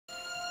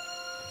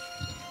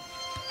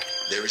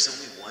There is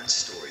only one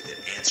story that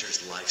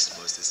answers life's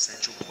most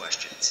essential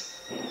questions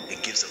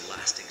and gives a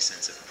lasting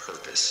sense of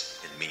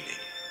purpose and meaning.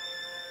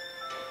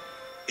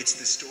 It's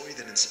the story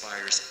that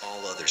inspires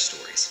all other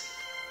stories.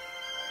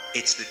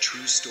 It's the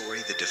true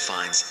story that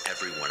defines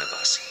every one of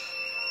us.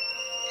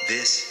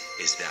 This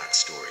is that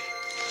story.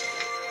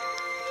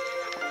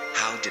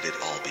 How did it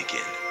all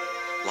begin?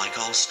 Like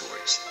all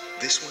stories,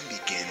 this one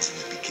begins in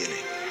the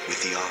beginning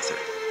with the author,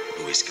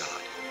 who is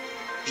God.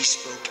 He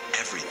spoke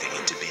everything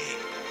into being.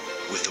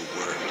 With a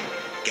word,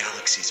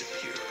 galaxies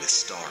appeared with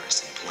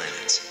stars and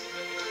planets.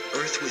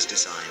 Earth was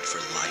designed for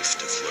life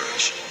to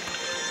flourish.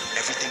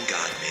 Everything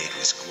God made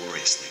was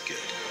gloriously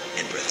good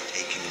and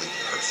breathtakingly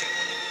perfect.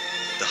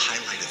 The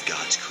highlight of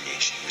God's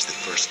creation was the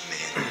first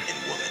man and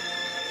woman,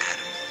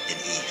 Adam and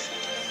Eve.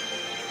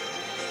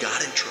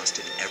 God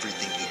entrusted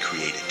everything he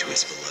created to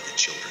his beloved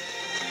children,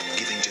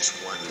 giving just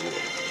one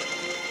rule.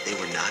 They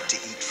were not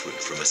to eat fruit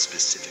from a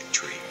specific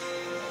tree.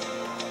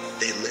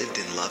 They lived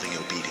in loving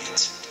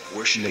obedience,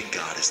 worshiping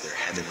God as their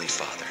heavenly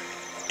Father,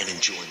 and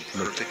enjoying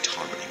perfect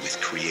harmony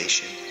with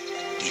creation,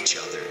 each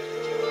other,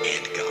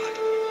 and God.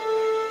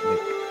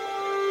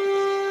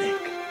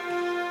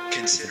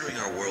 Considering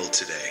our world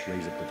today,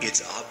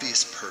 it's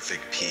obvious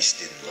perfect peace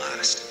didn't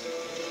last.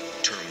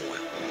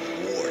 Turmoil,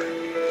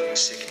 war,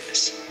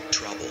 sickness,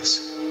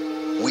 troubles.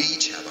 We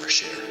each have our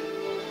share.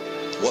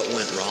 What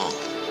went wrong?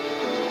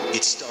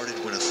 It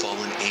started when a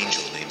fallen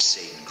angel named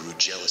Satan grew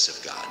jealous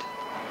of God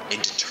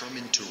and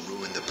determined to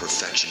ruin the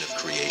perfection of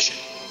creation.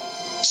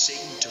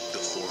 Satan took the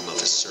form of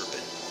a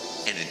serpent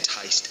and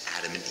enticed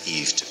Adam and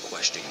Eve to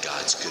question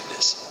God's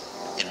goodness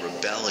and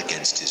rebel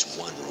against his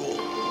one rule.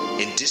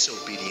 In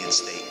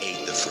disobedience, they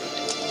ate the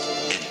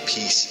fruit, and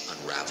peace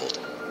unraveled,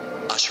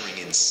 ushering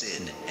in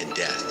sin and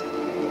death,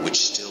 which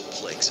still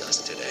plagues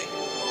us today.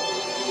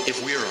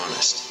 If we are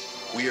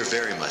honest, we are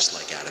very much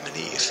like Adam and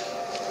Eve.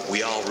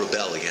 We all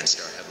rebel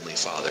against our Heavenly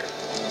Father,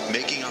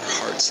 making our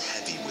hearts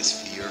heavy with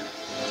fear,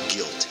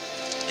 guilt,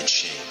 and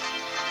shame.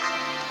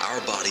 Our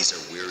bodies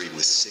are weary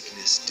with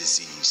sickness,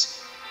 disease,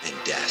 and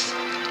death.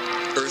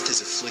 Earth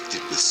is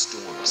afflicted with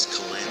storms,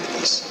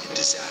 calamities, and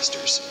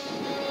disasters.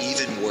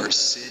 Even worse,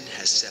 sin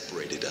has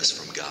separated us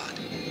from God,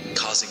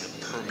 causing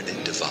a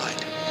permanent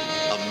divide,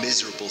 a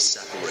miserable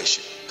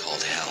separation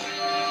called hell.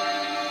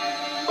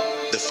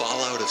 The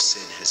fallout of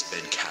sin has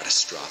been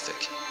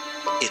catastrophic.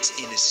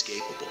 It's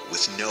inescapable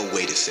with no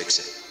way to fix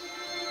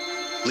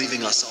it,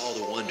 leaving us all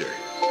to wonder,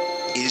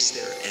 is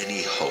there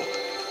any hope?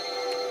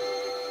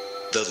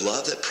 The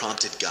love that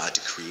prompted God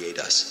to create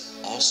us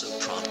also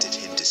prompted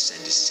him to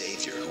send a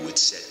Savior who would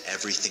set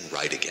everything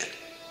right again.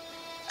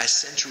 As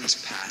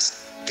centuries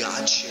passed,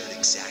 God shared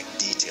exact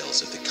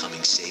details of the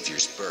coming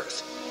Savior's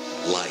birth,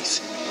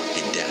 life,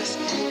 and death.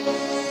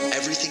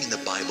 Everything in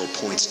the Bible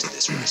points to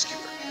this rescuer.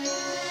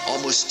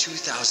 Almost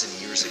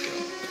 2,000 years ago,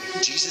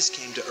 Jesus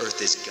came to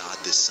earth as God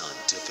the Son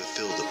to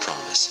fulfill the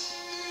promise.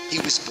 He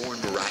was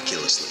born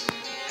miraculously,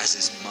 as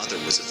his mother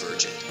was a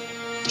virgin.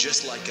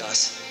 Just like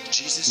us,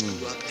 Jesus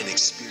grew up and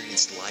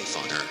experienced life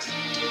on earth.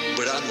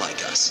 But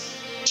unlike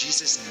us,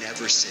 Jesus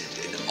never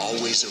sinned and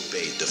always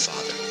obeyed the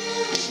Father.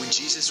 When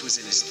Jesus was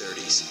in his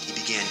 30s, he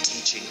began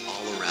teaching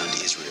all around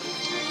Israel,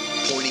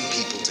 pointing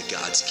people to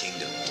God's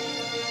kingdom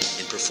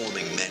and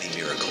performing many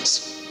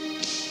miracles.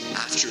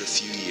 After a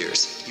few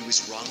years, he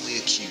was wrongly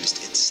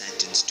accused and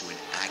sentenced to an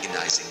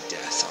agonizing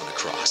death on a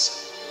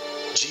cross.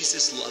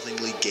 Jesus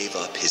lovingly gave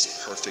up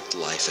his perfect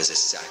life as a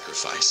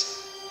sacrifice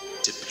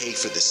to pay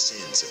for the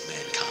sins of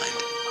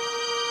mankind.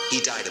 He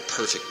died a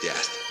perfect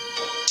death,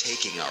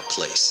 taking our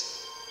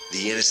place,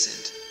 the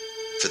innocent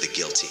for the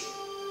guilty.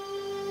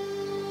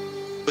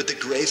 But the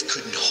grave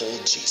couldn't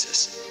hold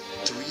Jesus.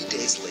 3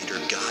 days later,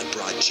 God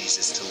brought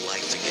Jesus to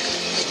life again.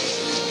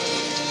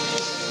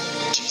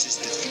 Jesus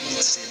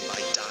defeated sin by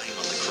dying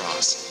on the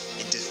cross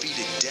and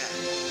defeated death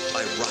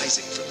by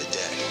rising from the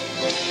dead.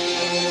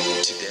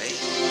 Today,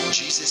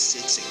 Jesus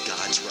sits at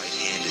God's right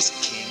hand as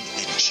King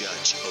and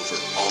Judge over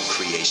all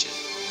creation.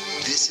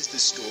 This is the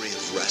story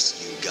of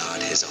rescue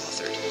God has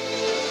authored.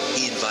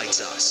 He invites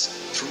us,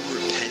 through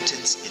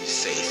repentance and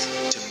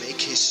faith, to make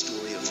his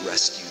story of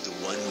rescue the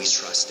one we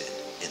trust in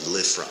and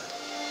live from.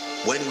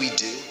 When we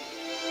do,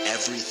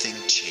 everything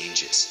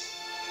changes.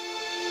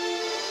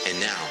 And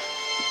now,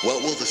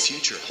 what will the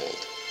future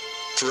hold?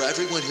 For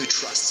everyone who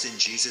trusts in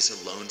Jesus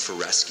alone for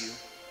rescue,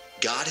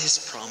 God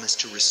has promised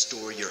to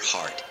restore your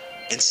heart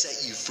and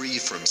set you free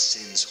from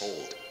sin's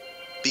hold.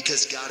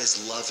 Because God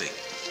is loving,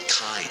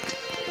 kind,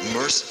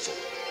 merciful,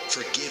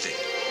 forgiving,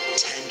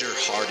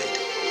 tender-hearted,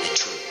 and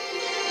true.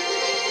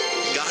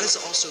 God has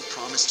also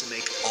promised to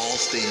make all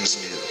things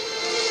new.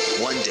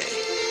 One day,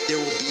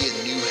 there will be a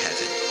new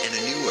heaven and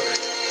a new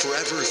earth,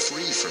 forever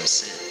free from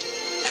sin.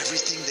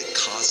 Everything that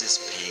causes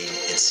pain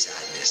and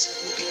sadness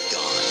will be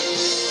gone.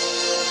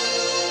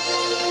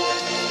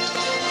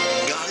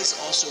 God has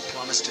also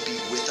promised to be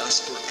with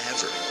us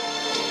forever.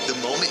 The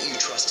moment you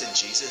trust in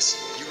Jesus,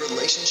 your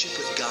relationship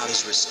with God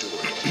is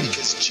restored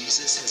because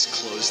Jesus has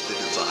closed the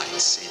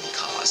divide sin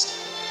caused.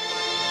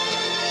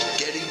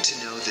 Getting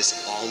to know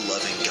this all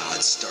all-loving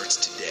God starts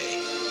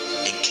today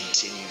and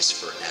continues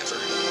forever.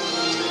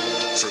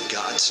 For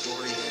God's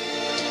story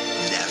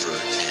never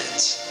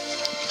ends.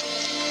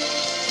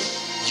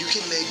 You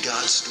can make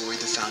God's story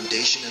the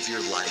foundation of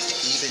your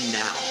life even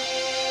now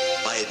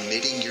by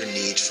admitting your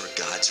need for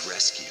God's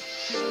rescue,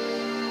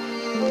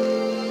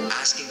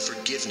 asking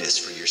forgiveness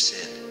for your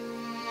sin,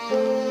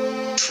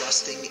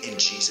 trusting in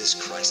Jesus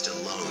Christ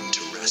alone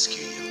to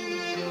rescue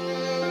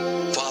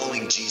you,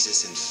 following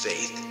Jesus in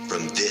faith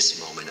from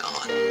this moment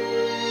on.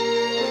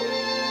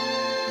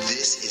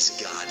 This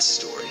is God's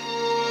story.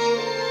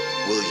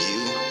 Will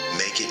you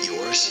make it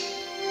yours?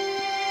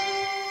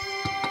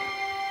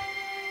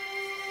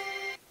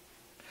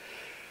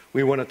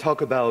 We want to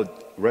talk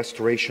about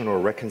restoration or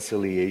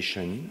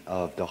reconciliation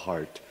of the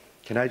heart.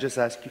 Can I just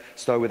ask you,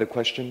 start with a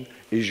question?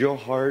 Is your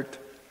heart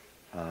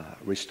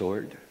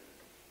restored?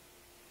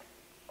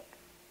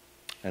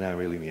 And I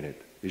really mean it.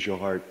 Is your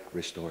heart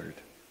restored?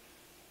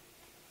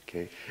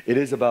 Okay. It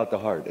is about the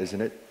heart,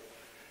 isn't it?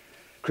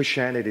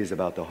 Christianity is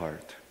about the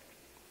heart.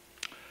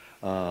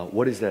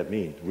 What does that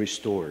mean?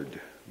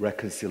 Restored,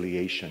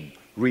 reconciliation.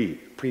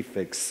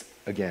 Prefix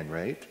again,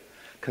 right?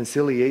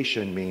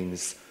 Conciliation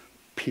means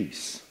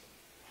peace.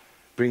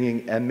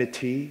 Bringing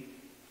enmity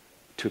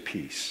to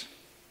peace.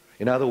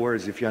 In other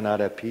words, if you're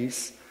not at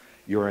peace,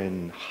 you're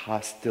in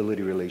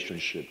hostility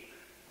relationship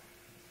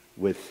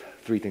with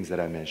three things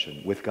that I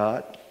mentioned. With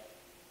God,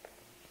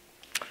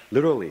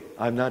 literally,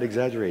 I'm not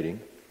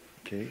exaggerating,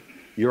 okay?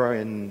 You are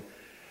in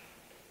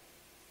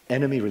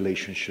enemy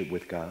relationship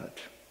with God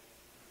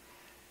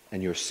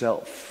and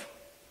yourself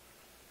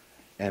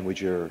and with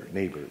your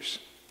neighbors,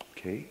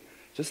 okay?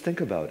 Just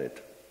think about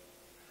it.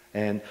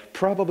 And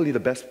probably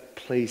the best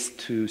place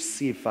to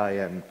see if I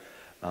am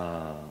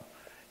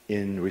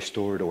in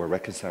restored or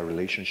reconciled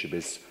relationship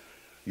is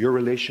your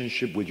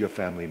relationship with your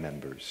family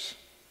members.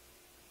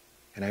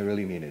 And I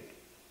really mean it.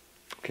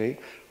 Okay?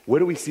 Where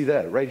do we see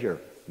that? Right here.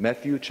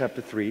 Matthew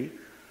chapter 3,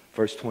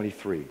 verse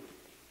 23.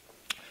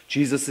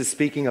 Jesus is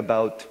speaking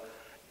about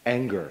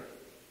anger.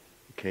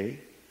 Okay?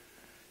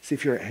 See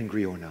if you're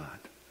angry or not.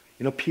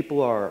 You know,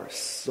 people are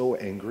so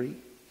angry.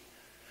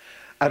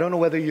 I don't know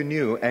whether you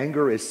knew,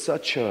 anger is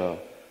such an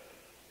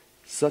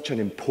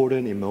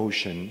important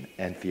emotion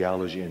and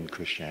theology in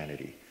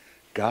Christianity.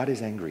 God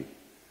is angry.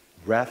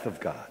 Wrath of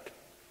God.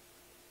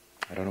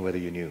 I don't know whether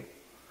you knew.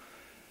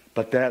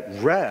 But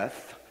that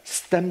wrath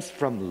stems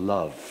from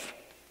love.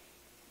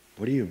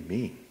 What do you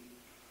mean?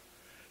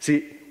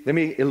 See, let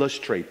me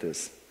illustrate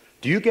this.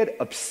 Do you get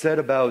upset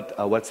about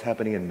what's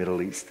happening in the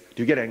Middle East?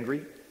 Do you get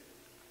angry?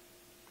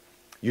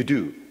 You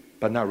do,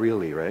 but not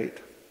really, right?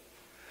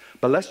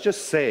 But let's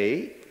just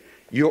say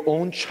your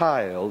own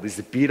child is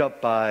beat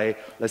up by,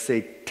 let's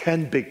say,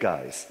 10 big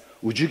guys.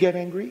 Would you get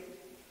angry?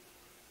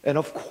 And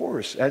of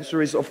course,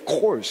 answer is of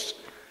course.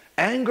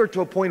 Anger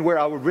to a point where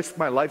I would risk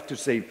my life to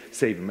save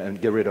him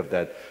and get rid of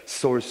that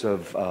source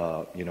of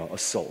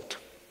assault.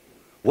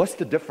 What's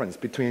the difference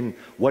between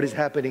what is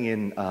happening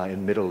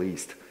in Middle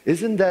East?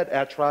 Isn't that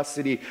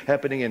atrocity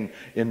happening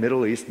in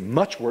Middle East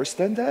much worse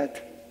than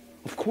that?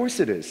 Of course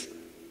it is.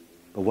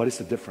 But what is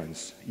the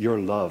difference? Your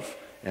love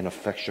and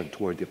affection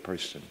toward the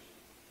person.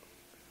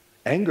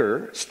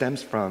 Anger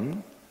stems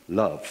from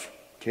love,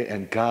 okay?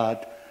 And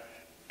God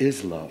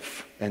is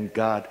love, and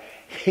God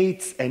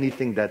hates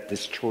anything that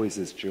destroys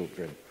his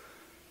children,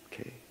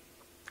 okay?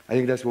 I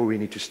think that's where we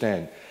need to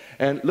stand.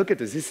 And look at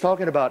this. He's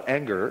talking about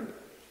anger,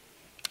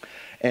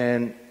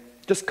 and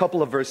just a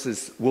couple of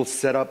verses will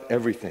set up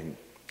everything.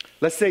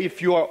 Let's say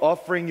if you are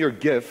offering your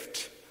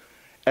gift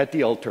at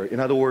the altar, in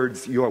other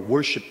words, you are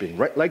worshiping,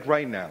 right, like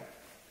right now,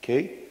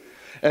 okay?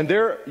 And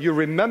there you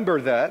remember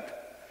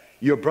that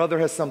your brother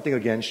has something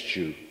against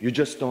you. You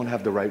just don't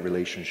have the right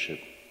relationship.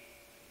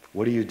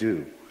 What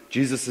do?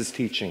 Jesus is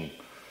teaching.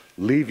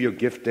 Leave your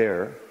gift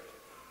there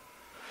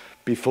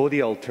before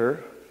the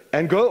altar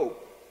and go.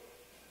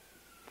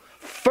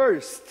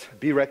 First,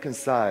 be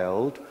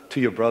reconciled to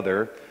your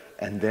brother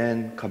and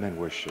then come and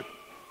worship.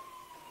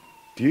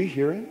 Do you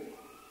hear it?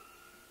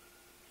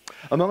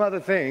 Among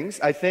other things,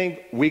 I think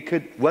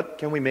what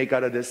can we make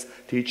out of this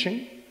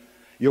teaching?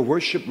 Your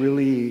worship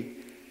really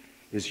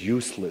is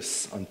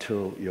useless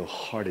until your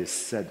heart is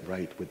set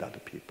right with other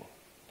people.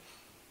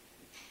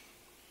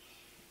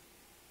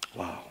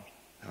 Wow.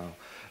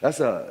 That's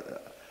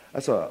a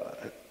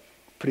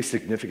pretty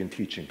significant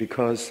teaching,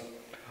 because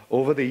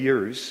over the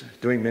years,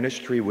 doing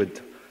ministry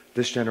with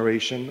this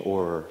generation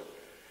or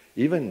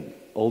even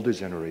older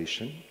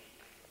generation,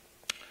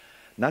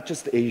 not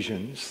just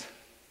Asians,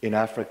 in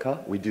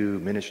Africa, we do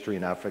ministry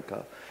in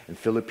Africa, in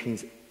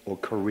Philippines or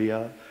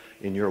Korea,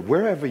 in Europe,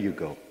 wherever you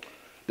go,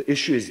 the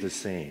issue is the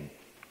same.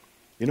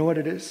 You know what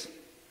it is?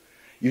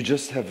 You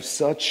just have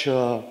such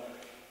a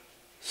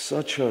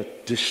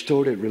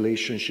distorted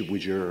relationship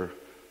with your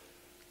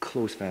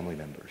close family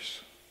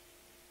members.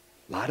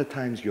 A lot of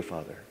times your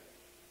father.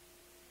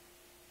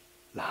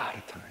 A lot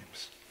of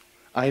times.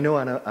 I know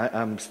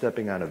I'm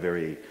stepping on a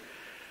very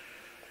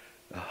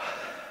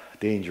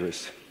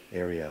dangerous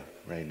area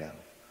right now.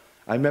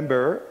 I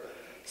remember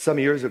some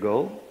years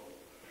ago,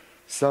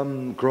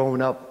 some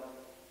grown-up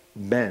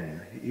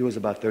men. He was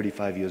about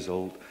 35 years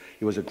old.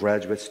 He was a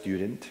graduate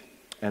student.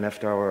 And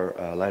after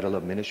our Light of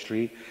Love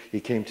ministry, he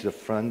came to the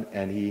front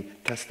and he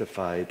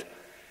testified.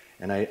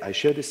 And I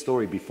shared this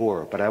story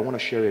before, but I want to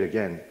share it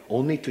again,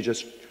 only to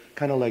just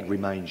kind of like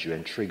remind you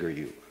and trigger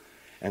you.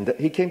 And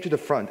he came to the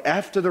front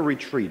after the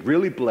retreat,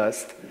 really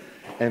blessed.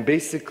 And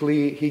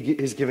basically, he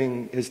is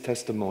giving his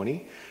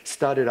testimony.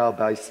 Started out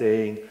by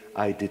saying,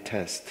 I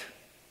detest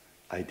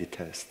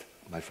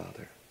my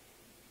father.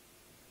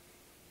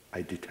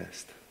 I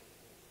detest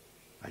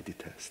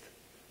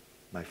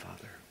my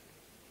father.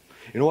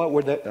 You know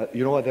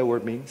what that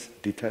word means?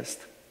 Detest.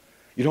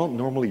 You don't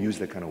normally use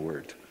that kind of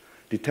word.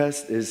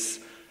 Detest is,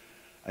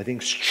 I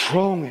think,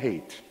 strong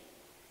hate.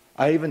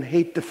 I even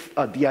hate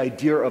the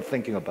idea of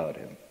thinking about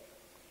him.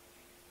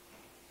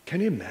 Can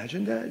you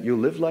imagine that? You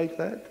live like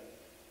that?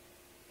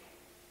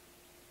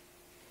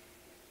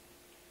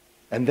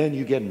 And then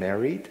you get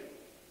married?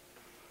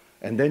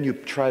 And then you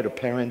try to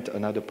parent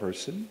another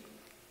person?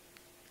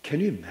 Can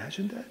you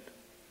imagine that?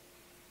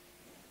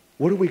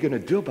 What are we going to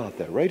do about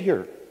that right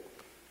here?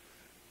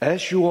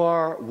 As you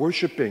are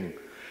worshiping,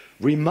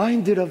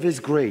 reminded of His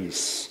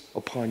grace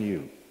upon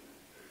you,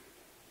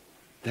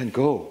 then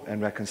go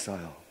and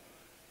reconcile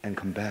and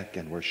come back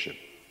and worship.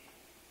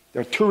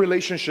 There are two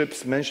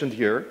relationships mentioned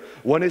here.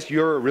 One is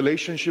your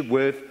relationship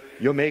with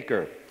your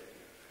Maker.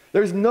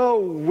 There's no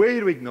way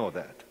to ignore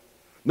that.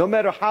 No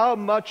matter how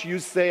much you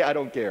say, I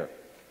don't care.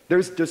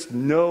 There's just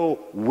no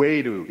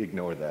way to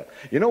ignore that.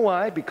 You know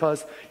why?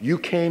 Because you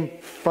came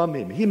from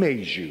Him. He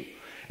made you.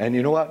 And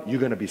you know what? You're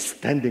going to be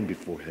standing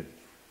before Him.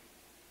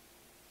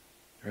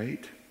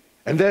 Right?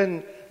 And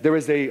then there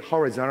is a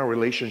horizontal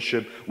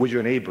relationship with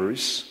your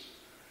neighbors,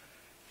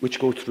 which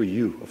goes through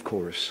you, of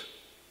course.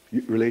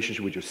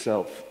 Relationship with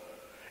yourself.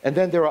 And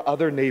then there are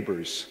other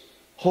neighbors.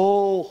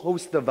 Whole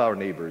host of our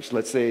neighbors.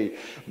 Let's say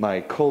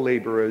my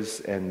co-laborers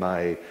and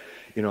my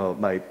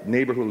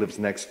neighbor who lives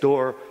next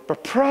door.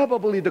 But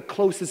probably the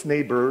closest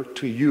neighbor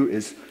to you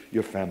is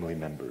your family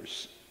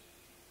members.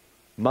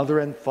 Mother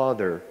and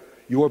father,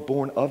 you are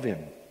born of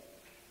Him.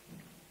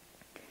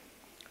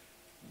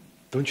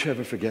 Don't you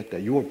ever forget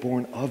that. You were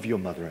born of your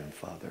mother and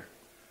father.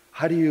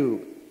 How do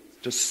you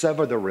just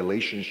sever the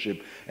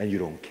relationship and you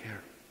don't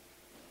care?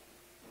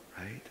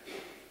 Right?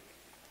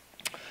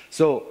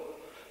 So,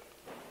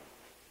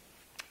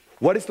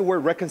 what does the word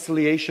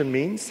reconciliation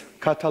means?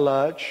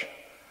 Katalaj.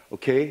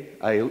 Okay,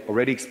 I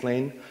already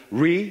explained.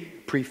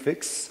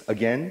 Prefix,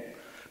 again.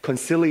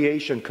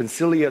 Conciliation,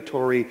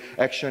 conciliatory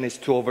action is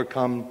to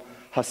overcome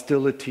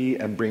hostility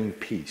and bring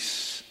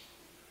peace.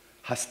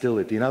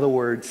 Hostility. In other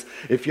words,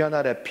 if you're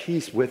not at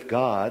peace with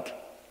God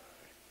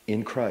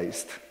in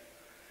Christ,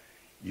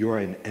 you are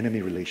in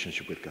enemy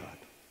relationship with God.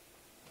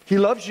 He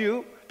loves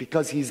you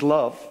because He's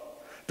love.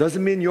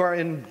 Doesn't mean you are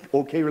in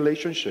okay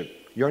relationship.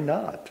 You're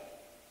not.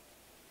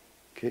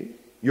 Okay?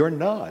 You're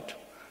not.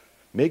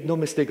 Make no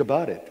mistake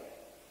about it.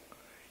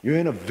 You're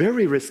in a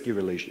very risky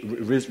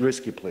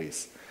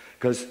place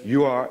because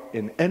you are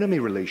in enemy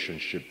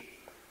relationship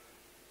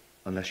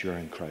unless you are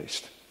in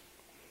Christ.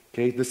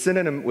 Okay, the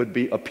synonym would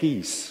be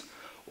appease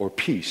or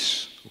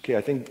peace. Okay,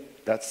 I think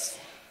that's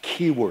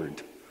key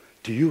word.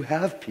 Do you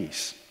have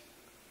peace?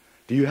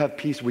 Do you have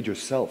peace with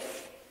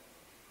yourself?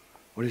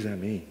 What does that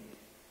mean?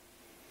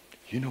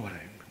 You know what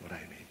I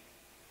mean.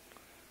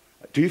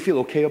 Do you feel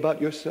okay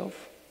about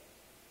yourself?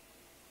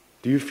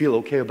 Do you feel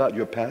okay about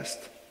your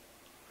past?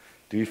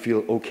 Do you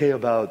feel okay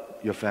about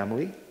your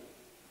family?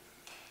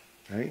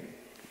 Right?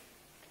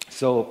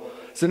 So,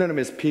 synonym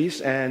is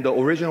peace, and the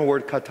original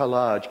word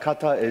katalaj.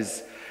 Kata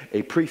is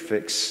a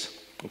prefix,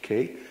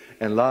 okay?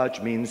 And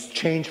laj means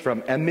change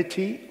from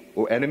enmity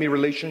or enemy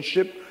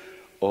relationship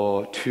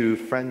or to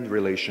friend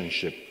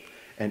relationship.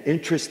 And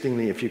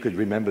interestingly, if you could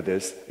remember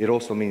this, it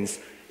also means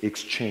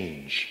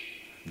exchange.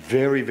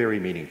 Very, very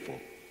meaningful,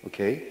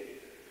 okay?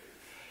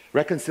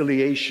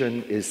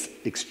 Reconciliation is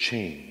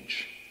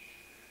exchange.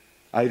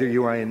 Either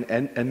you are in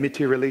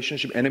enmity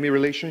relationship, enemy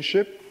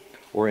relationship,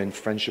 or in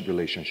friendship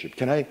relationship.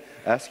 Can I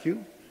ask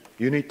you?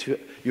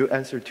 You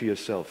answer to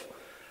yourself.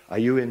 Are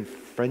you in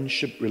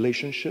friendship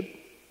relationship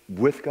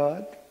with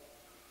God?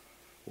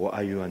 Or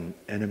are you in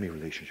enemy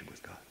relationship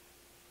with God?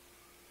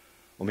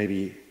 Or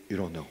maybe you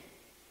don't know,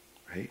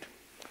 right?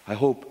 I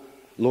hope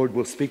Lord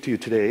will speak to you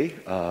today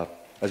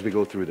as we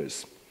go through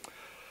this.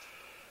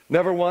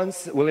 Never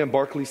once, William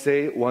Barclay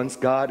say, once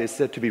God is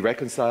said to be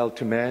reconciled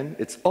to man,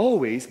 it's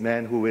always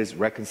man who is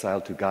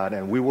reconciled to God.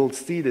 And we will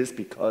see this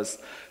because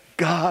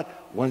God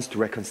wants to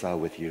reconcile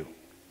with you.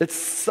 It's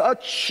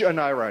such an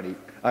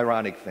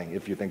ironic thing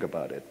if you think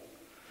about it.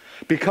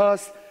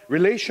 Because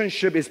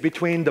relationship is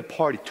between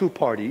two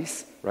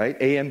parties, right?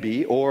 A and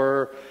B,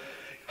 or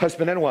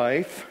husband and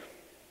wife,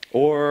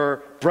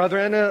 or brother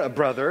and a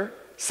brother.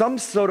 Some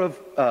sort of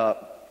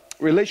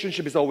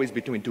relationship is always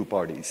between two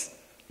parties.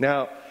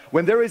 Now,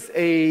 when there is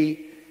a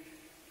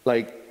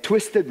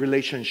twisted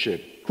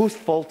relationship, whose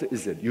fault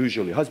is it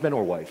usually? Husband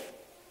or wife?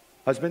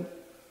 Husband?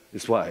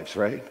 It's wives,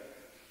 right?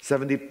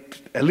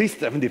 At least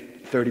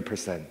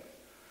 30%.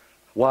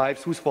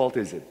 Wives, whose fault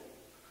is it?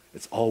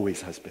 It's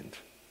always husband.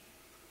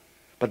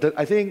 But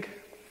I think,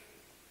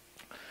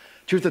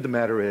 truth of the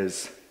matter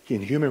is,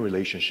 in human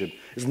relationship,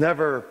 it's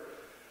never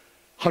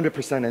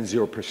 100% and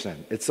 0%.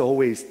 It's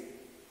always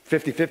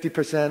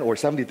 50-50% or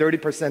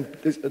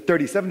 70-30%,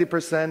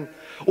 30-70%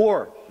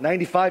 or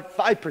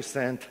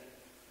 95-5%,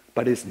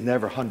 but it's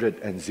never 100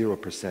 and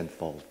 0%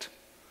 fault.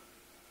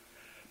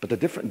 But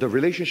the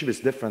relationship is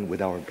different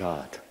with our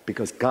God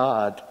because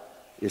God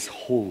is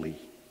holy.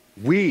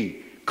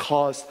 We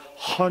cause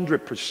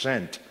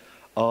 100%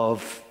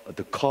 of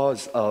the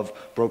cause of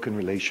broken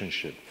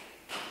relationship.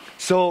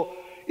 So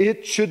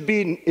it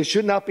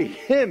should not be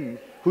him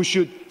who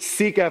should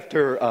seek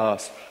after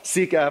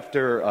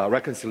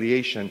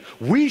reconciliation.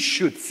 We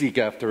should seek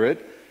after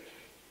it,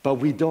 but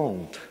we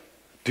don't.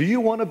 Do you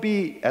want to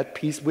be at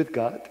peace with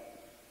God?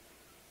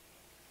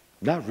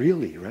 Not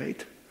really,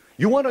 right?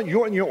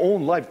 You're in your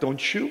own life,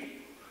 don't you?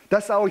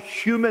 That's our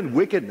human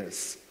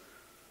wickedness.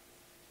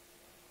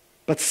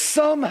 But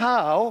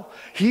somehow,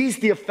 he's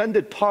the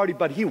offended party,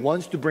 but he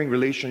wants to bring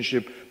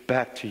relationship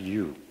back to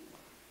you.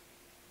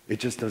 It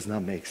just does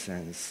not make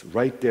sense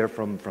right there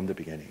from the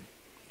beginning,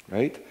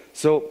 right?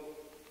 So,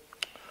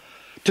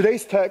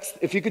 today's text,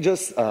 if you could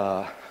just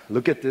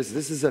look at this.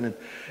 This is an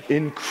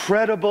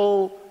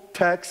incredible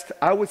text.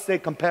 I would say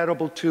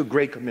comparable to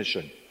Great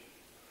Commission.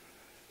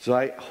 So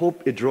I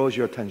hope it draws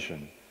your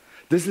attention.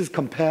 This is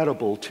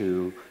compatible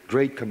to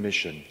Great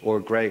Commission or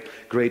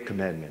Great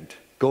Commandment.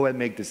 Go and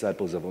make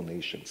disciples of all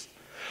nations.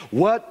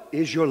 What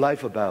is your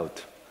life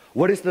about?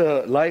 What is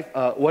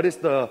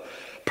the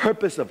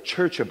purpose of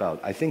church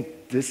about? I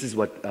think this is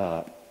what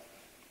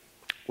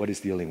it's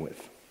dealing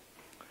with.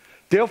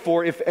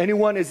 Therefore, if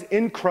anyone is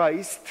in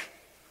Christ,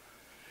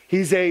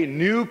 he's a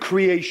new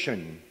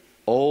creation.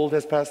 Old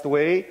has passed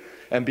away,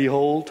 and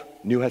behold,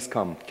 new has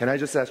come. Can I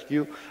just ask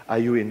you, are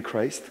you in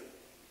Christ?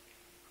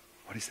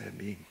 What does that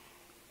mean?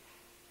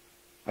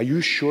 Are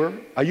you sure?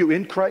 Are you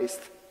in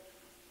Christ?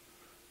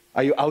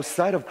 Are you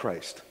outside of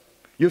Christ?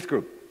 Youth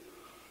group,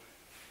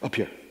 up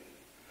here.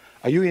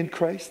 Are you in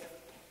Christ?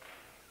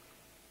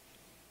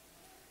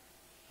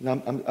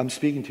 Now, I'm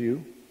speaking to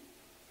you.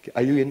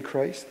 Are you in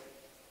Christ?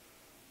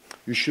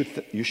 You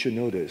should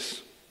know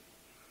this.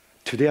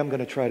 Today I'm going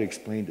to try to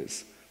explain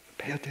this.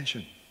 Pay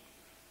attention.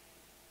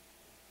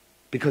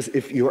 Because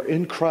if you're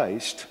in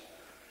Christ,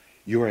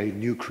 you're a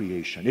new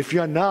creation. If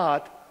you're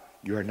not,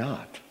 you're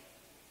not.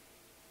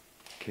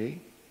 Okay?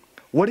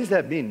 What does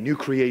that mean, new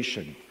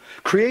creation?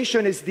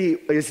 Creation is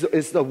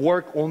the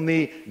work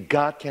only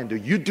God can do.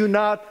 You do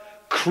not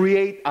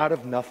create out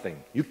of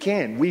nothing. You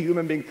can't. We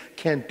human beings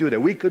can't do that.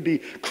 We could be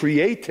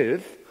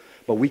creative,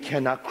 but we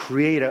cannot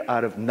create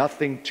out of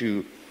nothing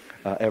to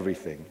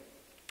everything.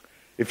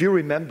 If you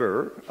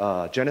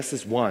remember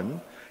Genesis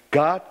 1,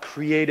 God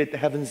created the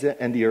heavens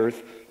and the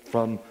earth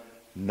from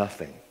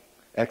nothing.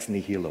 Ex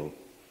nihilo.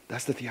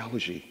 That's the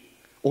theology.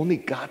 Only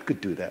God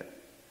could do that.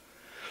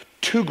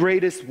 Two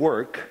greatest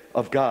work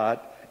of God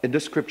in the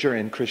scripture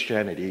and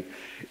Christianity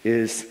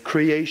is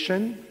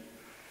creation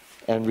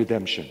and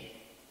redemption.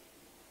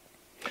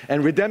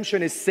 And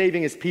redemption is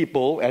saving his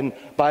people, and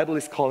Bible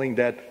is calling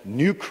that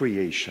new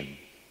creation.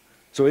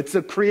 So it's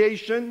a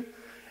creation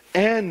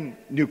and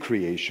new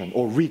creation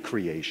or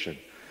recreation.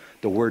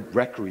 The word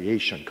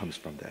recreation comes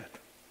from that.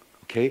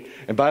 Okay?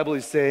 And Bible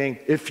is saying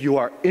if you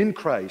are in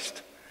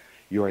Christ,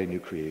 you are a new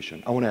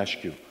creation. I want to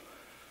ask you,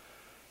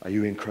 are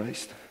you in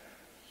Christ?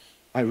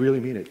 I really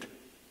mean it.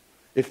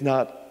 If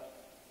not,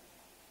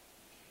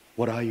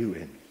 what are you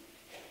in?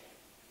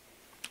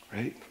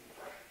 Right?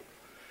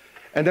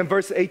 And then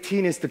verse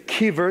 18 is the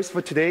key verse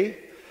for today.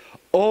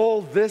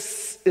 All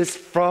this is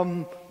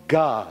from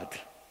God.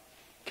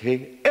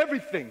 Okay?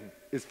 Everything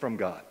is from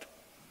God,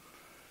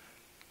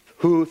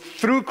 who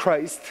through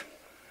Christ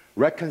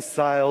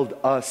reconciled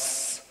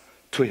us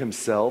to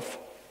himself.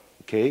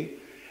 Okay?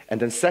 And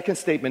then second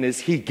statement is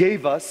he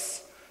gave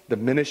us the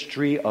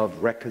ministry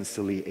of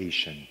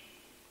reconciliation.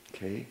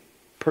 Okay?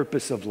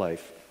 Purpose of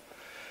life.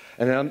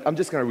 And then I'm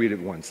just going to read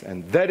it once.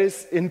 And that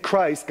is, in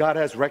Christ, God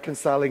has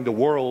reconciling the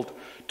world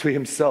to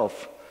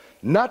himself,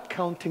 not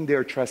counting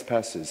their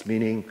trespasses,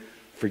 meaning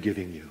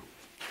forgiving you.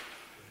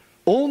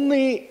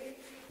 Only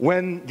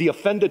when the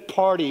offended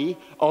party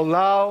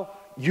allow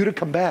you to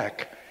come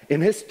back, in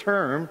his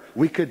term,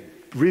 we could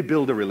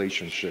rebuild a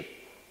relationship.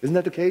 Isn't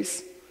that the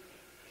case?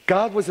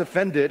 God was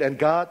offended and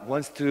God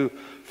wants to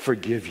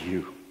forgive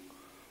you.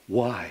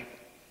 Why?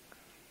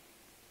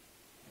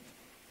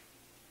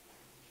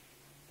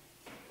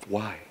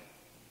 Why?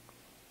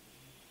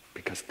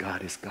 Because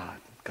God is God.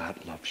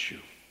 God loves you.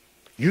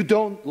 You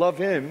don't love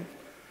him,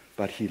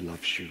 but he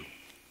loves you.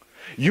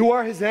 You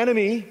are his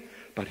enemy,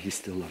 but he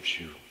still loves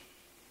you.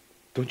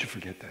 Don't you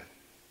forget that.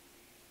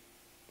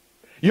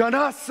 You are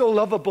not so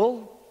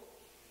lovable,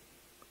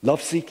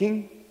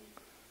 love-seeking,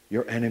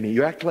 your enemy.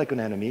 You act like an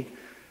enemy,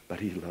 but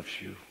he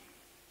loves you.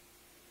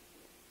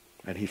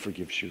 And he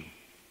forgives you.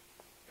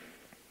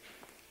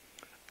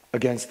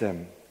 Against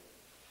them.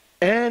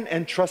 And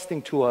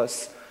entrusting to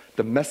us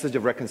the message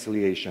of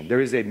reconciliation.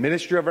 There is a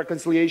ministry of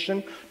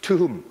reconciliation to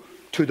whom?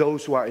 To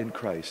those who are in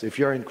Christ. If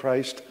you're in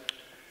Christ,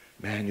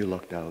 man, you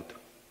lucked out.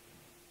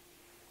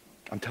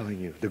 I'm telling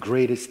you, the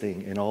greatest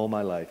thing in all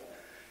my life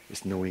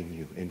is knowing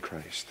you in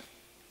Christ.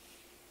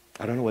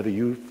 I don't know whether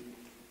you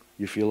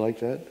feel like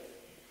that.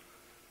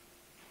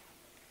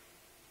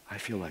 I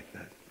feel like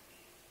that.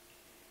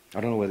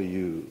 I don't know whether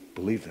you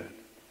believe that.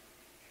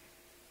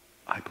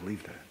 I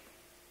believe that.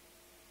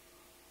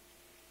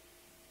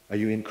 Are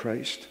you in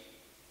Christ?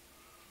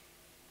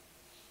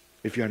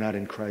 If you're not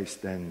in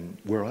Christ, then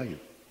where are you?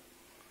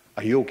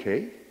 Are you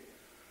okay?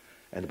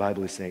 And the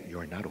Bible is saying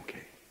you're not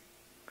okay.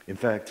 In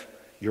fact,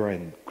 you're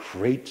in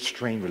great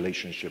strained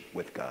relationship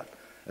with God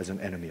as an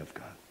enemy of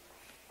God.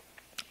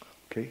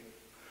 Okay?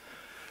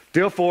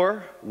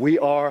 Therefore, we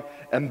are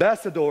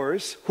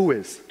ambassadors. Who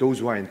is? Those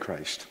who are in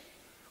Christ.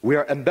 We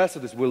are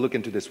ambassadors. We'll look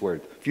into this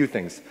word. A few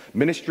things.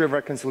 Ministry of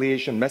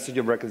reconciliation, message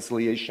of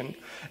reconciliation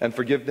and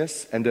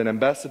forgiveness, and then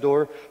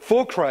ambassador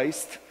for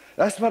Christ.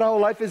 That's what our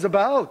life is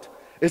about.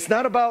 It's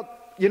not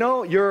about,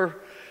 your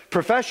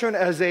profession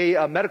as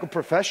a medical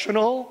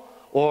professional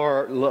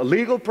or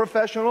legal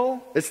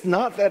professional. It's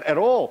not that at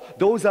all.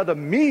 Those are the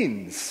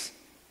means.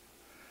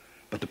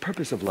 But the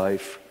purpose of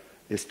life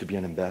is to be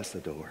an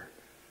ambassador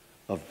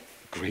of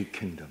great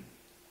kingdom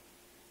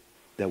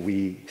that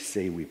we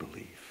say we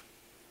believe.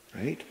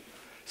 Right?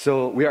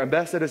 So we are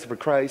ambassadors for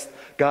Christ,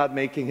 God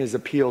making his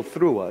appeal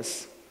through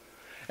us.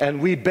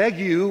 And we beg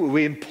you,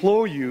 we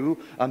implore you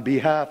on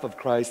behalf of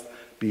Christ,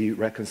 be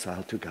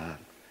reconciled to God.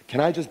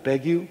 Can I just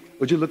beg you?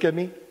 Would you look at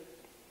me?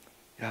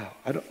 Yeah,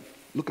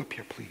 look up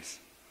here, please.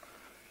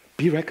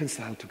 Be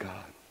reconciled to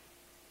God.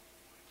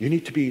 You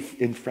need to be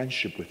in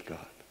friendship with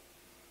God.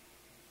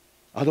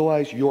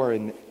 Otherwise, you are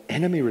in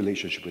enemy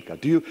relationship with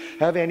God. Do you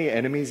have any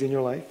enemies in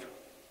your life?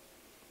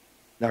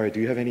 Nara, do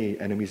you have any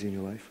enemies in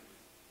your life?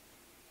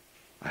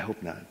 I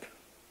hope not.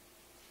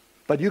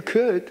 But you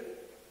could.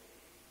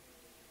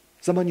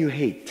 Someone you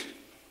hate.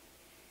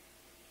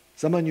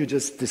 Someone you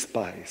just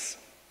despise.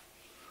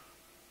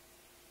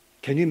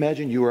 Can you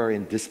imagine you are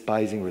in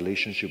despising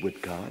relationship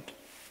with God?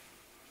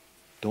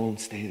 Don't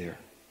stay there.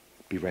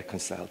 Be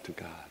reconciled to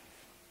God.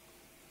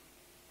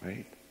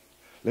 Right?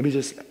 Let me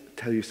just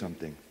tell you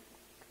something.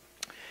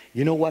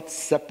 You know what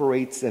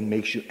separates and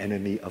makes you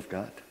enemy of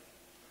God?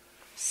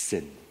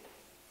 Sin.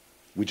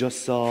 We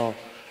just saw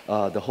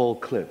the whole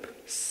clip.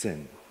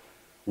 Sin.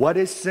 What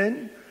is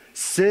sin?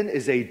 Sin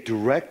is a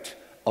direct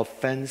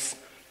offense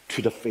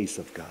to the face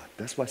of God.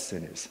 That's what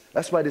sin is.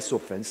 That's why it is so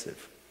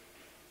offensive.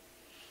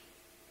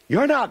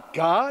 You're not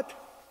God.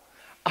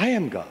 I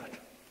am God.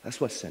 That's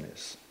what sin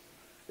is.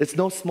 It's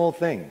no small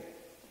thing.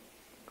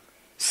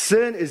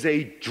 Sin is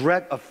a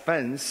direct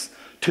offense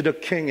to the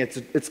king.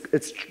 It's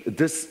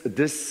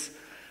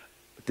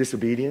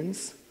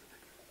disobedience,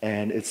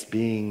 and it's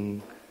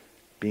being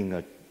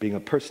a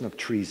person of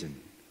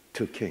treason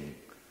to a king.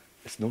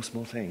 It's no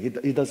small thing.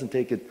 He doesn't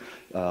take it.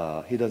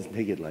 He doesn't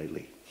take it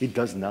lightly. He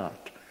does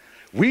not.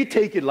 We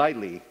take it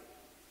lightly,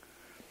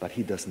 but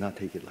he does not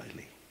take it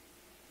lightly.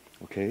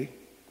 Okay.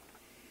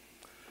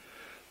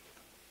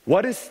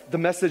 What is the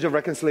message of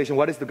reconciliation?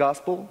 What is the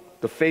gospel?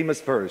 The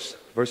famous verse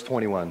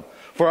 21.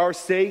 For our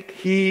sake,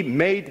 he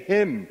made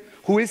him.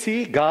 Who is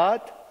he? God.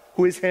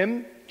 Who is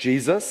him?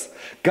 Jesus.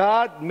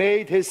 God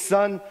made his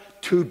son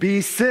to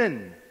be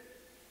sin.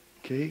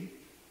 Okay?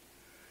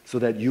 So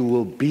that you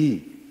will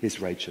be his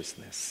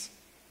righteousness.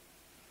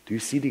 Do you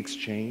see the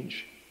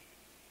exchange?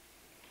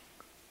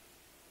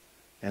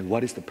 And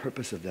what is the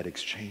purpose of that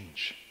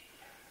exchange?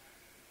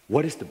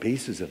 What is the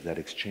basis of that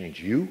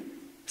exchange? You?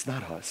 It's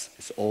not us.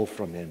 It's all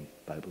from him,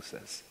 the Bible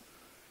says.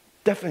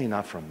 Definitely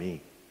not from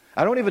me.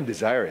 I don't even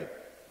desire it.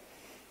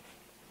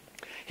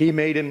 He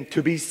made him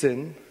to be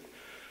sin,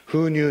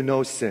 who knew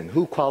no sin.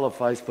 Who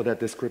qualifies for that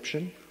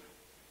description?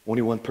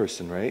 Only one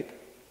person, right?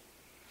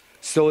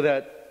 So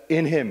that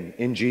in him,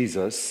 in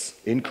Jesus,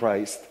 in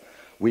Christ,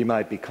 we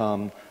might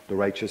become the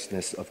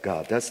righteousness of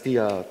God. That's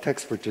the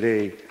text for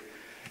today.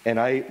 And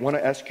I want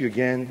to ask you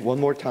again, one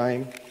more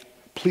time.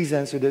 Please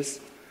answer this.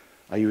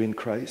 Are you in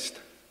Christ?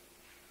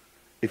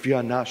 If you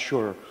are not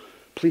sure,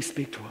 please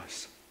speak to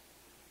us.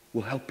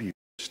 We'll help you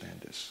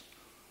understand this.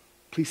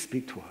 Please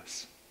speak to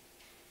us.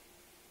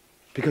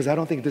 Because I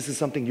don't think this is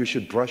something you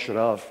should brush it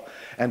off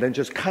and then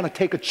just kind of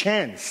take a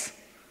chance.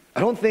 I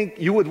don't think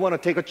you would want to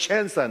take a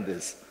chance on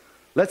this.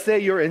 Let's say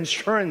your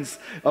insurance,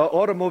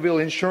 automobile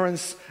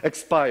insurance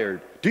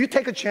expired. Do you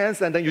take a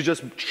chance and then you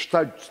just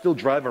still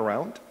drive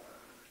around?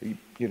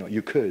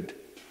 You could.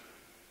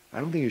 I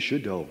don't think you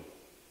should though.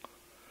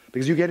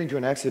 Because you get into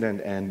an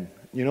accident and,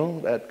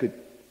 that could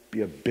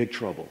be a big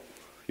trouble.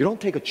 You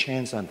don't take a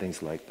chance on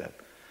things like that.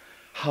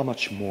 How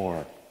much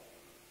more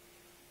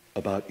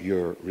about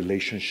your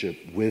relationship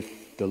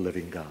with the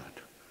living God?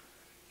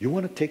 You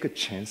want to take a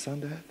chance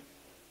on that?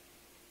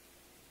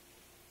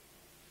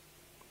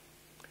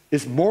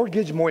 Is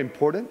mortgage more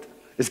important?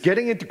 Is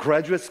getting into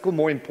graduate school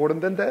more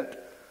important than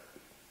that?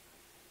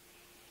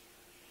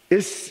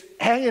 Is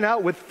hanging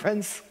out with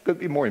friends could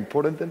be more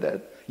important than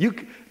that?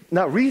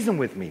 Now reason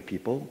with me,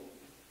 people.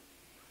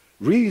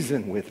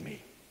 Reason with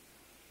me.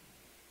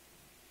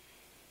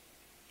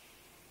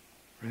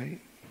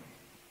 Right?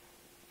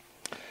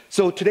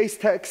 So today's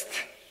text,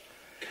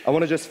 I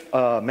want to just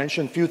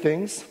mention a few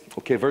things.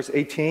 Okay, verse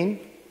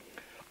 18.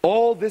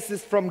 All this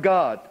is from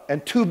God.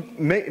 And two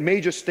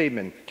major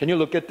statements. Can you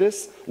look at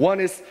this? One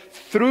is,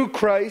 through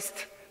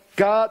Christ,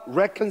 God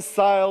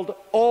reconciled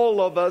all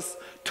of us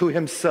to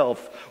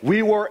himself.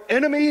 We were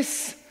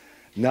enemies,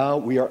 now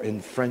we are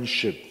in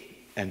friendship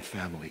and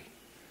family.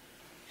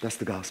 That's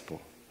the gospel.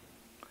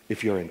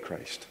 If you're in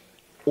Christ.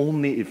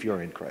 Only if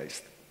you're in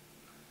Christ.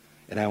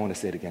 And I want to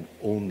say it again,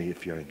 only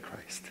if you're in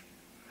Christ.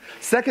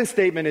 Second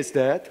statement is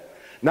that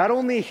not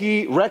only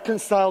he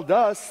reconciled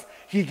us,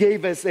 he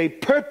gave us a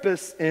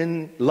purpose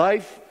in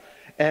life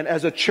and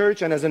as a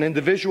church and as an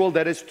individual,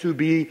 that is to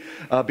be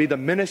the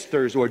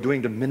ministers who are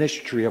doing the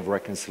ministry of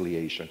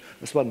reconciliation.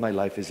 That's what my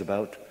life is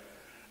about.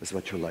 That's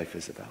what your life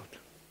is about.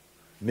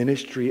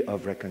 Ministry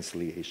of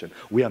reconciliation.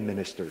 We are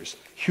ministers.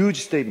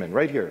 Huge statement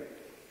right here.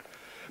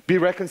 Be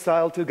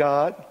reconciled to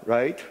God,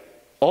 right?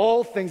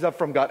 All things are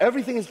from God.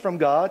 Everything is from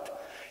God.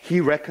 He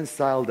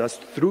reconciled us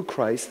through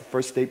Christ.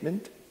 First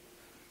statement.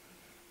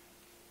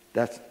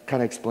 That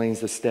kind of explains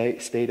the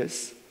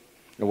status.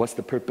 And what's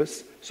the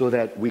purpose? So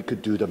that we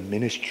could do the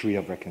ministry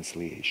of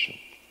reconciliation.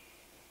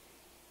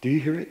 Do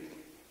you hear it?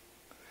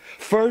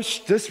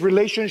 First, this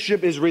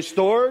relationship is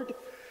restored.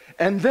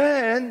 And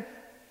then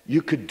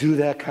you could do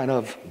that kind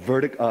of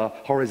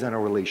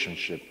horizontal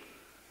relationship.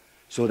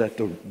 So that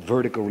the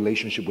vertical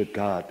relationship with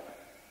God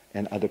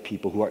and other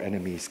people who are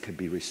enemies could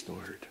be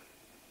restored.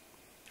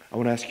 I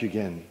want to ask you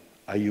again,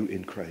 are you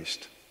in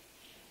Christ?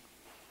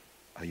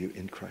 Are you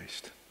in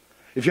Christ?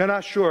 If you're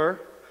not sure,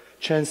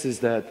 chances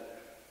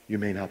that you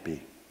may not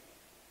be.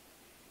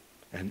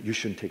 And you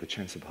shouldn't take a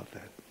chance about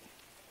that.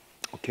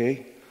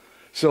 Okay?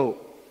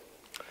 So,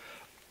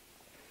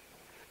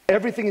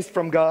 everything is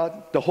from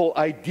God. The whole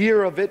idea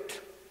of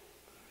it,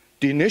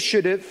 the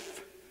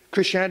initiative.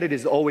 Christianity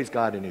is always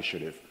God's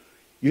initiative.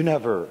 You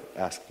never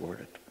ask for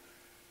it.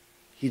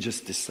 He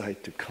just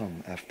decides to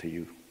come after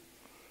you.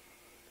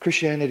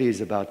 Christianity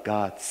is about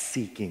God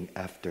seeking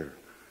after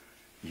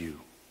you.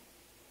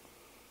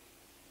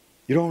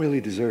 You don't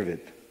really deserve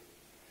it.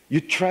 You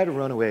try to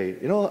run away.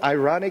 You know,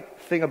 ironic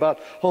thing about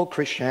whole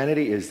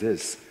Christianity is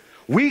this.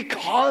 We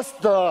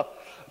caused the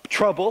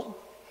trouble,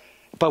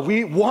 but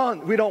we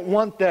don't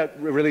want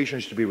that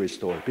relationship to be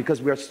restored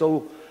because we are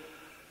so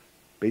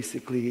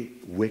basically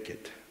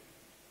wicked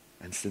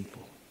and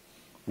sinful.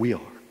 We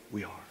are.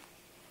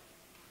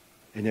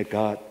 And yet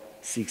God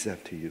seeks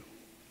after you.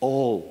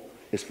 All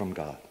is from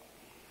God.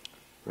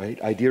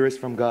 Right? Idea is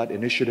from God.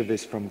 Initiative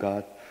is from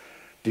God.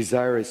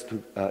 Desire is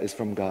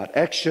from God.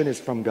 Action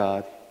is from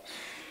God.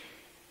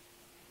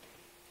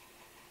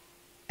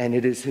 And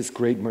it is his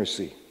great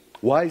mercy.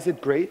 Why is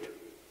it great?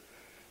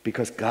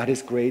 Because God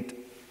is great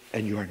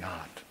and you are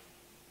not.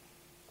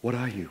 What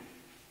are you?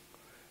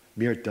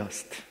 Mere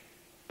dust,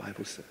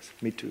 Bible says.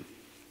 Me too.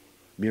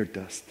 Mere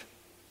dust.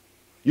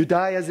 You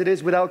die as it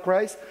is without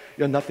Christ,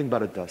 you're nothing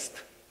but a dust.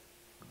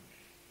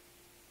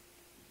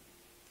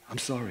 I'm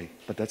sorry,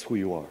 but that's who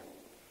you are.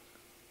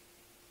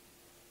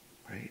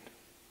 Right?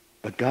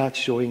 But God's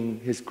showing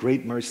his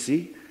great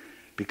mercy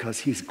because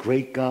he's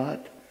great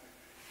God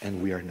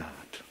and we are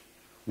not.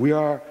 We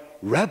are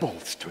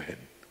rebels to him.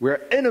 We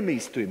are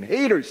enemies to him,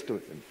 haters to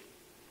him.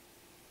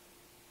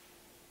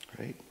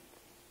 Right?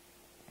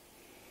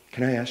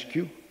 Can I ask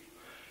you,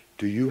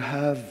 do you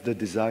have the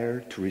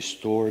desire to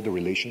restore the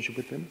relationship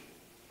with him?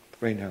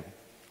 Right now.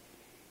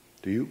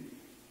 Do you?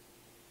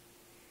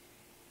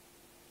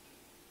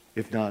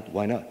 If not,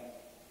 why not?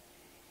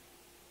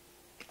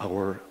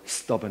 Our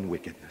stubborn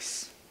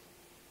wickedness.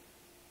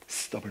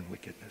 Stubborn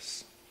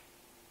wickedness.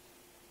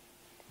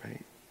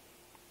 Right?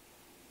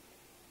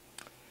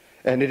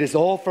 And it is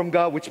all from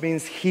God, which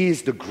means he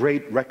is the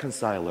great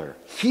reconciler.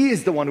 He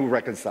is the one who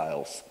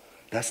reconciles.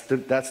 That's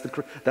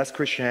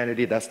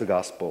Christianity, that's the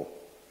gospel.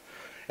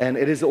 And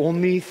it is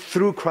only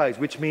through Christ,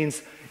 which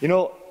means, you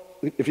know,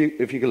 if you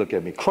can look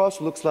at me,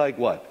 cross looks like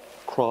what?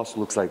 Cross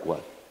looks like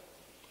what?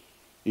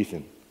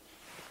 Ethan?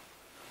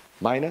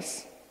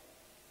 Minus?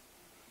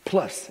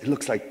 Plus. It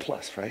looks like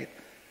plus, right?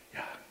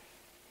 Yeah.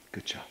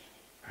 Good job,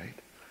 right?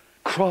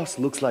 Cross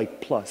looks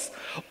like plus.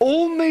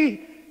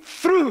 Only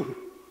through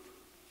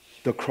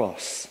the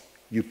cross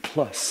you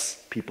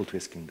plus people to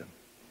his kingdom.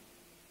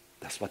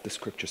 That's what the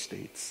scripture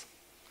states.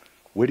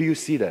 Where do you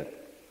see that?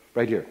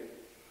 Right here.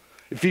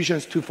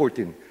 Ephesians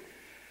 2:14.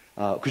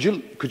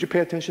 Could you pay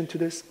attention to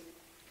this,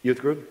 youth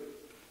group?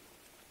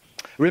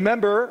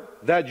 Remember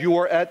that you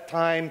are at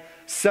time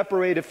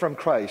separated from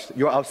Christ.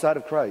 You're outside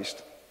of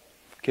Christ.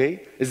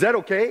 Okay? Is that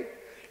okay?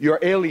 You're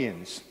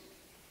aliens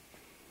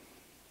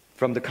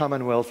from the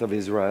commonwealth of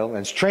Israel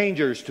and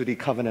strangers to the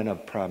covenant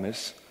of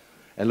promise.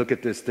 And look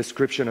at this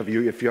description of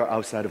you if you're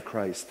outside of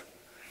Christ.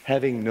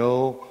 Having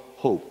no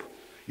hope.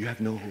 You have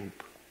no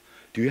hope.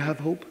 Do you have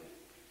hope?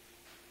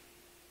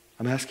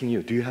 I'm asking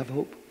you, do you have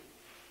hope?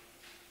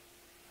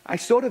 I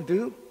sort of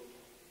do.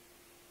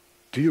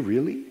 Do you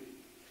really?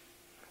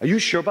 Are you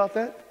sure about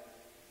that?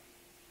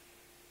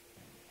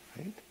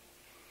 Right?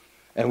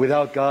 And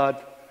without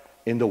God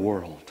in the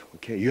world,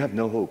 okay, you have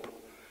no hope.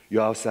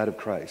 You're outside of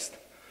Christ.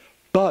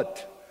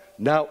 But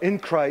now in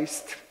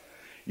Christ,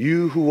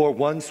 you who were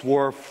once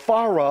were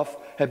far off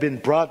have been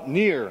brought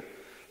near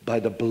by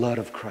the blood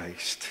of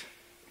Christ.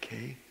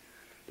 Okay?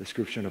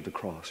 Description of the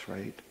cross,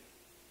 right?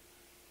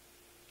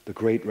 The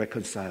great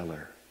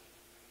reconciler.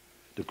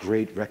 The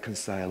great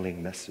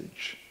reconciling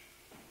message.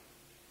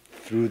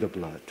 Through the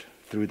blood,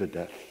 through the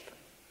death.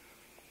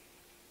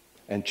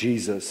 And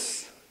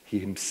Jesus, He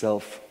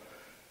Himself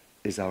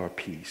is our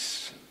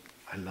peace.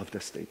 I love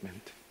that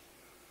statement.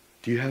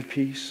 Do you have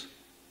peace?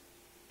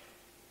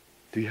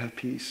 Do you have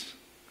peace?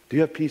 Do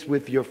you have peace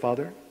with your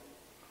Father?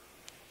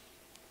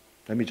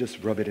 Let me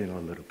just rub it in a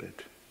little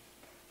bit.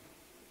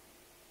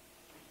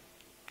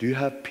 Do you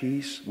have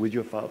peace with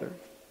your Father?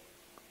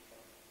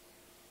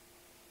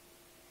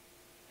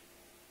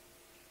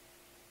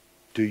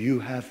 Do you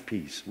have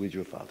peace with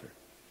your Father?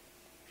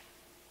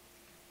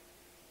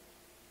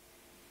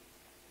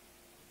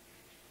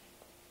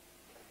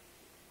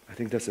 I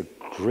think that's a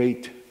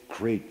great,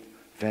 great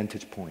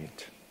vantage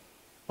point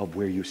of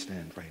where you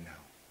stand right now.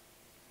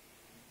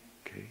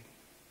 Okay?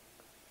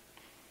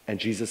 And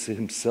Jesus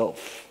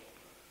Himself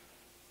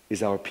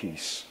is our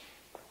peace,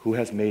 who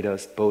has made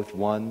us both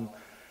one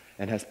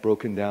and has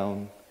broken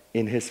down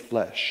in His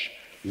flesh.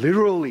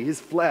 Literally, His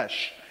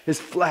flesh,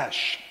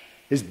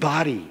 His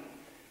body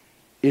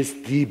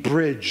is the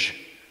bridge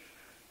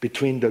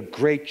between the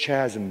great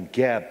chasm,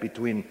 gap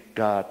between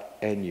God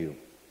and you.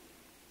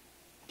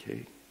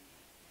 Okay?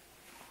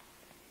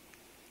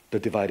 The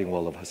dividing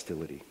wall of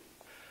hostility.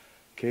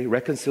 Okay?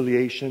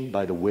 Reconciliation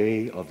by the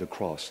way of the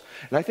cross.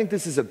 And I think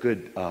this is a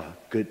good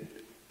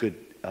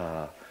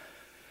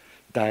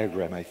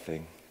diagram, I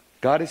think.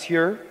 God is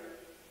here,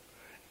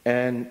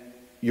 and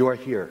you are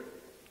here.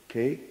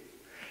 Okay?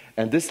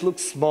 And this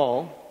looks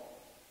small,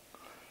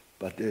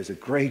 but there's a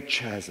great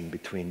chasm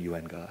between you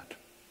and God.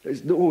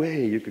 There's no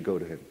way you could go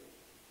to Him.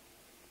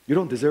 You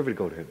don't deserve to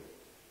go to Him.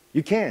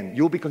 You can.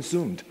 You'll be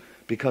consumed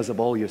because of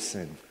all your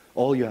sin,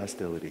 all your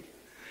hostility.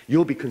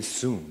 You'll be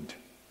consumed.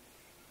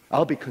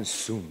 I'll be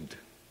consumed.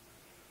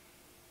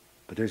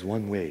 But there's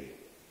one way,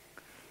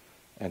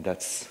 and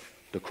that's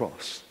the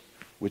cross,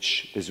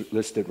 which is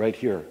listed right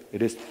here.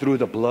 It is through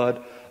the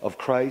blood of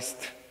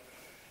Christ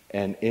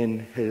and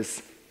in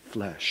His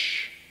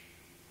flesh.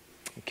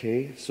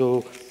 Okay,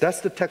 so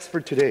that's the text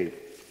for today.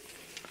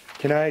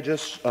 Can I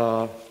just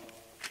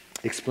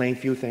explain a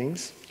few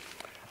things?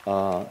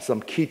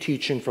 Some key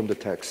teaching from the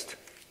text.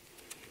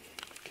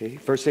 Okay,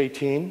 verse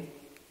 18.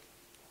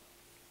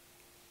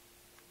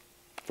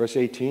 Verse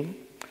 18.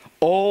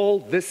 All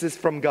this is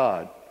from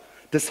God.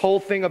 This whole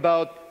thing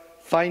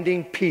about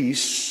finding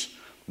peace,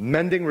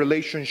 mending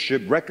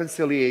relationship,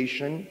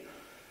 reconciliation,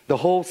 the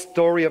whole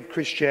story of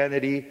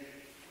Christianity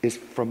is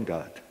from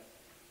God.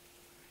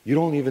 You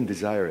don't even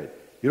desire it.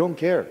 You don't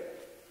care.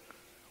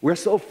 We're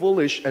so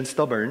foolish and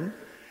stubborn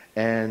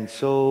and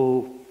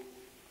so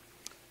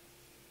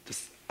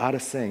just out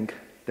of sync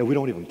that we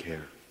don't even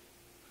care.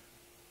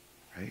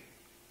 Right?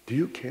 Do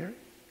you care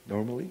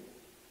normally?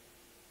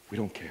 We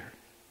don't care.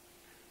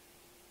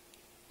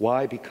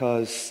 Why?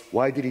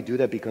 Why did He do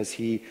that? Because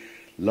He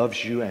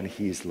loves you and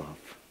He is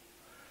love.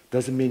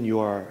 Doesn't mean you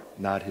are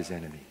not His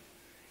enemy.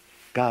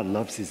 God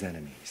loves His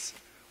enemies.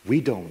 We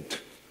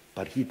don't,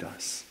 but He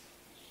does.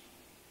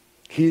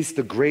 He's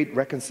the great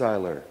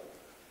reconciler.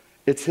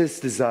 It's His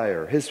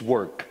desire, His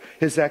work,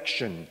 His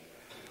action.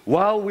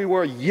 While we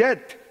were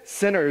yet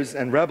sinners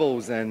and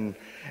rebels and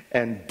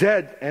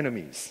dead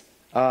enemies.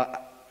 I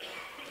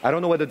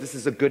don't know whether this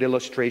is a good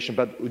illustration,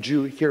 but would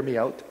you hear me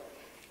out?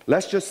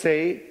 Let's just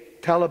say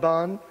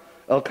Taliban,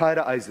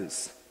 Al-Qaeda,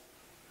 ISIS.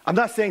 I'm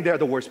not saying they're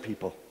the worst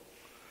people,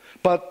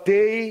 but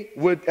they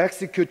would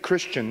execute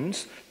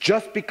Christians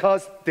just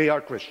because they are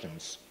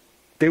Christians.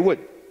 They would,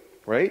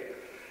 right?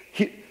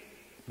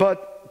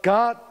 But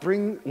God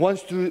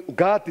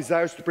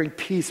desires to bring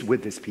peace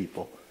with His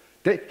people.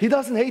 He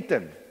doesn't hate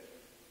them.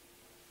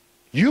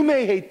 You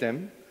may hate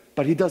them,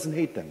 but He doesn't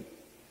hate them.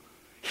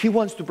 He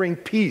wants to bring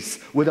peace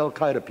with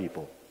Al-Qaeda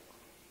people.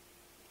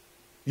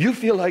 You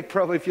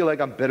probably feel like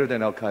I'm better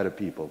than Al-Qaeda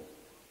people.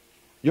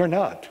 You're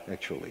not,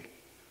 actually.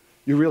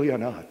 You really are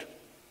not.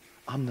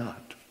 I'm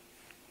not.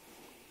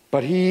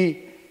 But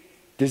He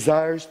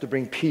desires to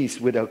bring peace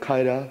with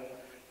Al-Qaeda,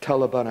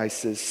 Taliban,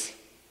 ISIS,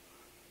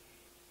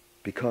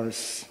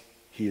 because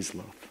He is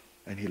love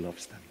and He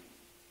loves them.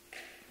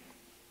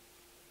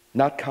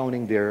 Not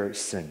counting their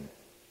sin,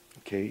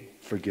 okay?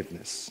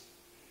 Forgiveness.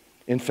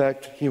 In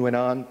fact, He went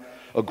on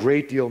a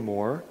great deal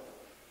more,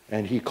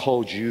 and He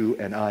called you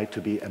and I to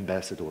be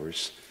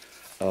ambassadors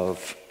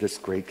of this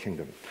great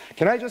kingdom.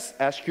 Can I just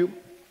ask you,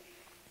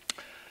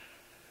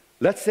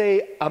 let's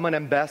say I'm an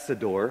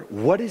ambassador.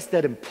 What does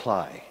that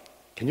imply?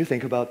 Can you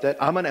think about that?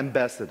 I'm an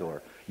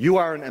ambassador. You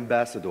are an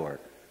ambassador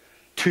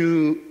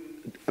to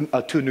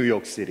New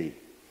York City.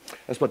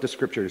 That's what the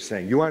scripture is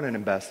saying. You are an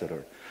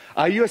ambassador.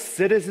 Are you a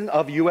citizen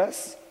of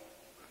U.S.?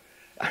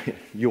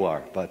 You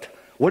are, but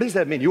what does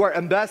that mean? You are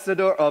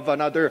ambassador of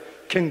another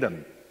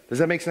kingdom. Does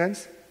that make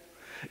sense?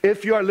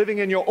 If you are living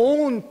in your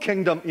own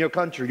kingdom, your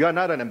country, you are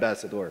not an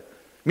ambassador.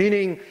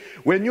 Meaning,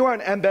 when you are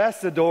an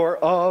ambassador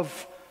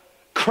of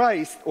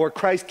Christ or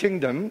Christ's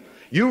kingdom,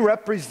 you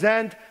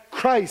represent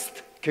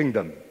Christ's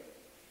kingdom.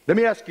 Let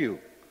me ask you,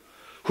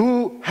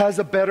 who's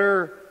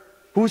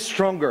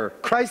stronger,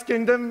 Christ's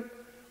kingdom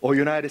or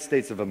United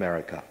States of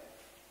America?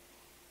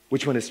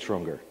 Which one is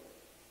stronger?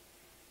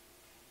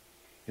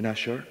 You're not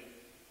sure?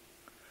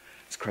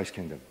 It's Christ's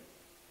kingdom.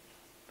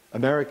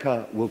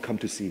 America will come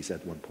to cease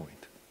at one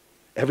point.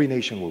 Every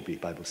nation will be,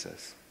 Bible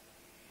says.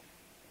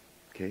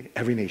 Okay?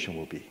 Every nation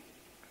will be.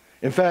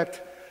 In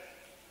fact,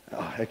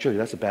 actually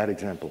that's a bad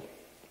example.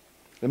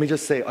 Let me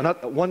just say,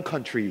 one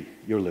country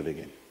you're living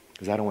in,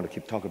 because I don't want to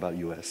keep talking about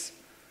U.S.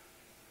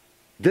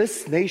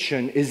 This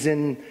nation is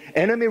in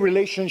enemy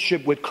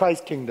relationship with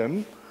Christ's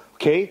kingdom,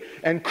 okay?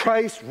 And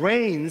Christ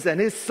reigns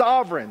and is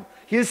sovereign.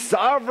 He is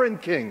sovereign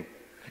king.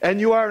 And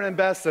you are an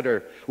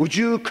ambassador. Would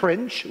you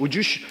cringe?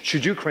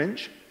 Should you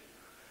cringe?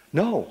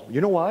 No.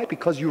 You know why?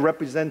 Because you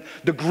represent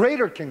the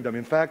greater kingdom.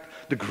 In fact,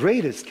 the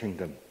greatest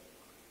kingdom.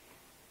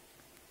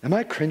 Am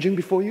I cringing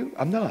before you?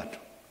 I'm not.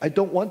 I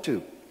don't want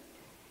to.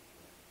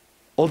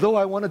 Although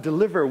I want to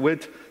deliver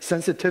with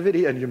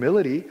sensitivity and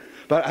humility,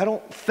 but I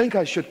don't think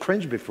I should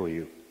cringe before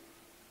you.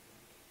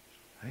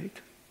 Right?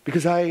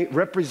 Because I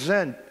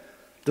represent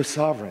the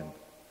sovereign.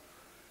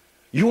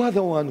 You are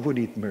the one who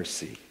needs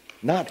mercy,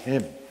 not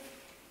him.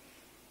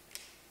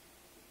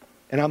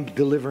 And I'm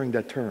delivering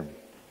that term.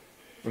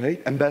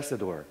 Right?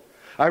 Ambassador.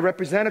 I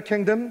represent a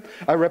kingdom,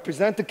 I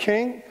represent the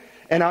king,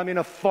 and I'm in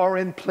a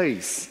foreign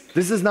place.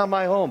 This is not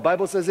my home.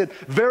 Bible says it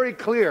very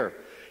clear.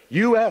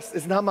 U.S.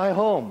 is not my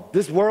home.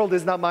 This world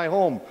is not my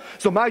home.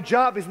 So my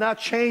job is not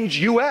change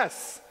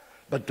U.S.,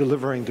 but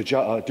delivering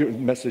the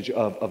message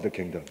of the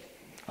kingdom.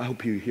 I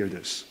hope you hear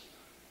this.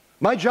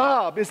 My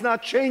job is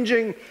not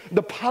changing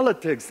the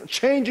politics,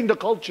 changing the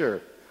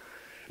culture.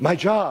 My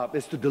job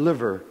is to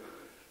deliver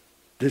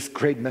this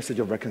great message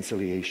of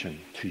reconciliation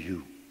to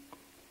you.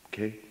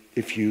 Okay?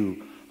 If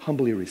you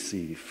humbly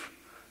receive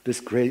this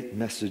great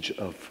message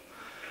of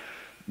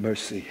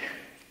mercy,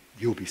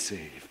 you'll be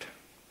saved.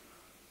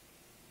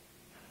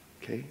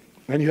 Okay?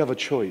 And you have a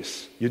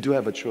choice. You do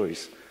have a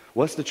choice.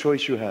 What's the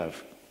choice you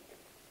have?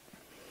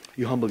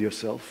 You humble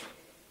yourself,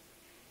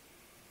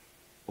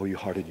 or you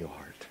harden your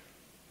heart.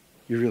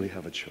 You really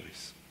have a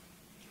choice.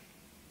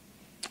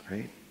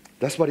 Right?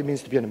 That's what it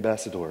means to be an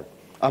ambassador.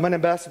 I'm an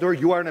ambassador,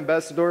 you are an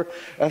ambassador.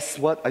 I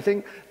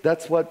think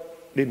that's what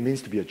it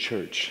means to be a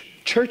church.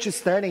 Church is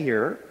standing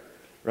here,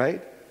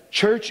 right?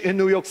 Church in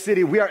New York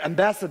City, we are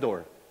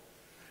ambassador.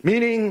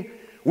 Meaning,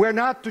 we're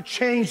not to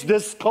change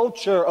this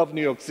culture of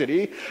New York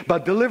City,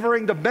 but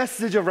delivering the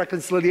message of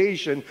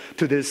reconciliation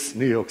to this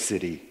New York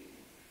City.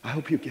 I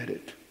hope you get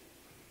it.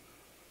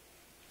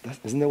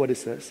 Isn't that what it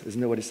says?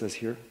 Isn't that what it says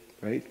here,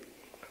 right?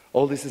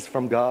 All this is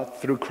from God.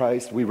 Through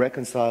Christ, we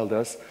reconciled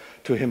us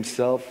to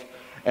himself,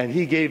 and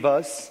he gave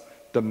us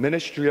the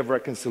ministry of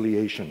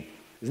reconciliation.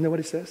 Isn't that what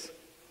it says?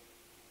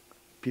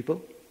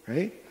 People,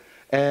 right?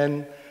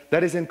 And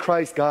that is in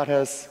Christ, God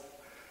has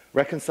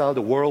reconciled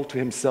the world to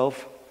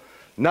himself,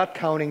 not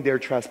counting their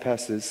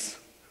trespasses,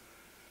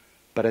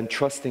 but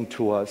entrusting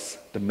to us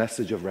the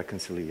message of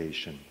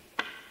reconciliation.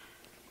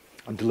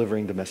 I'm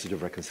delivering the message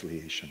of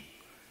reconciliation.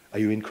 Are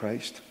you in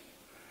Christ?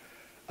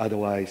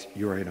 Otherwise,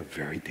 you are in a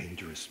very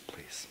dangerous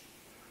place.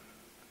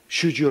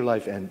 Should your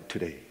life end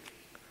today?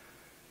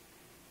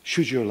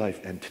 Should your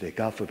life end today?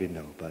 God forbid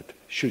no, but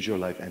should your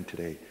life end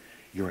today,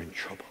 you're in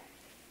trouble.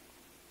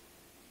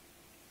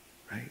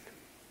 Right?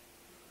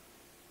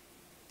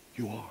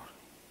 You are.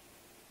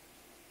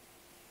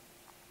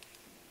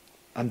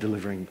 I'm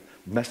delivering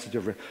message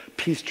of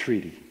peace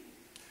treaty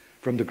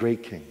from the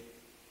great king.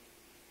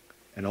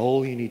 And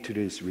all you need to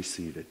do is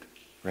receive it.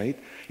 Right?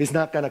 He's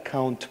not going to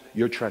count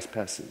your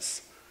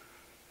trespasses.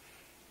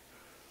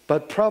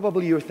 But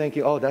probably you're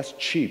thinking, oh, that's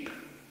cheap.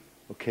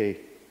 Okay.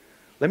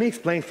 Let me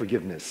explain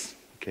forgiveness.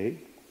 Okay.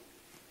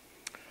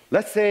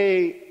 Let's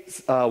say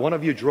one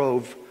of you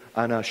drove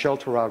on a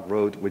Shelter Rock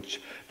Road, which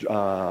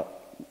I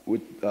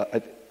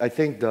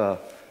think the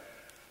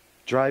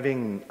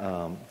driving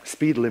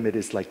speed limit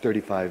is like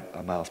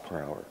 35 miles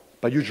per hour.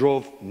 But you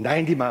drove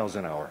 90 miles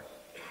an hour.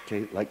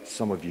 Okay, like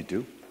some of you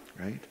do,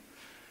 right?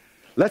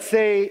 Let's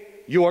say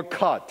you are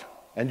caught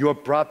and you are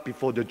brought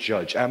before the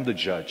judge. I'm the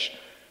judge,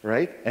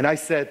 right? And I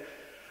said,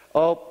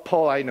 oh,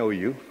 Paul, I know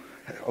you.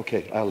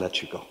 Okay, I'll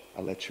let you go.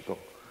 I'll let you go.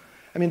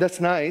 I mean, that's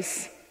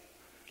nice,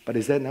 but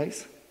is that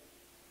nice?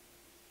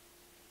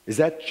 Is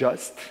that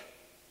just?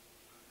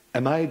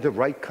 Am I the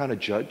right kind of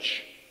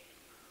judge?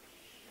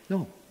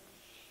 No.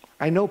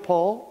 I know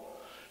Paul,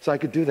 so I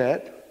could do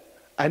that.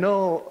 I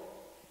know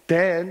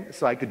Dan,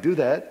 so I could do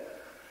that.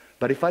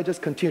 But if I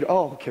just continue,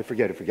 oh, okay,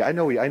 forget it. I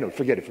know,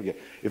 forget it.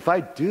 If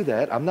I do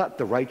that, I'm not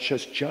the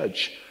righteous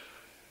judge.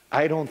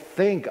 I don't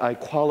think I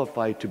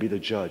qualify to be the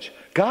judge.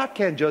 God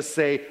can't just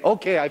say,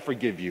 okay, I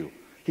forgive you.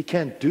 He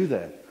can't do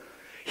that.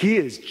 He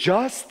is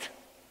just,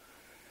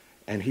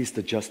 and he's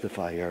the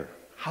justifier.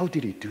 How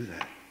did he do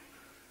that?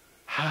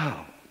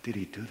 How did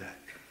he do that?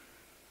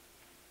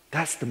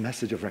 That's the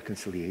message of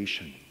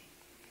reconciliation.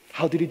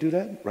 How did he do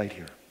that? Right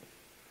here.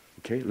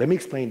 Okay, let me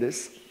explain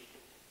this.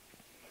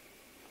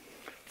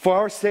 For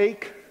our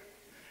sake,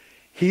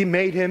 he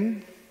made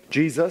him,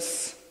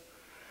 Jesus,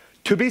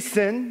 to be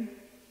sin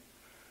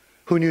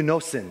who knew no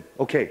sin.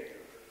 Okay,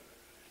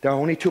 there are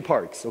only two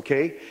parts,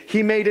 okay?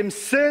 He made him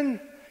sin,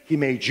 he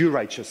made you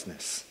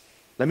righteousness.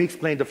 Let me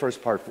explain the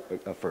first part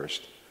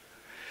first.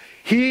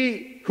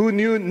 He who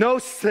knew no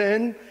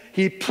sin,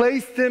 he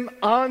placed him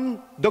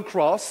on the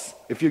cross.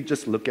 If you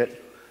just look at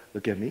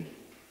me.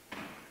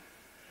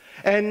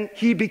 And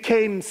he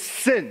became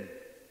sin.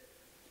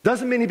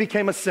 Doesn't mean he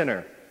became a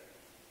sinner.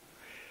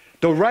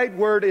 The right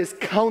word is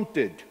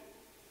counted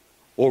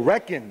or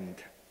reckoned,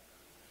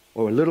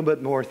 or a little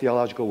bit more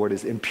theological word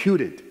is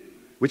imputed,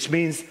 which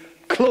means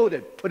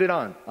clothed, put it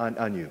on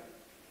you.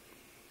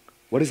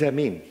 What does that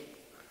mean?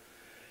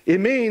 It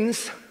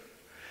means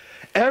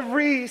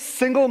every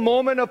single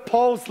moment of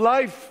Paul's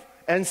life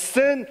and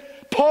sin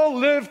Paul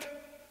lived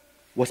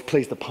was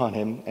placed upon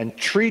him, and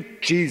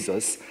treat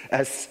Jesus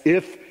as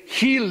if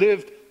he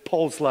lived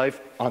Paul's life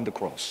on the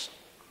cross.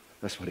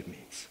 That's what it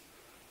means.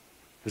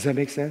 Does that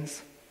make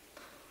sense?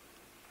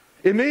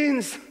 It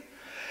means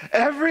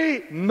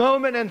every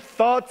moment and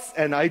thoughts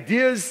and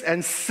ideas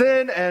and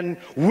sin and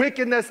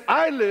wickedness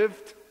I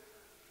lived,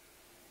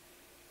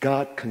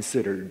 God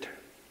considered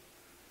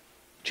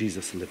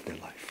Jesus lived their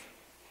life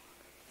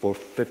for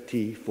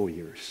 54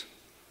 years.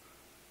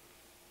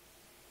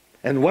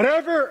 And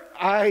whatever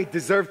I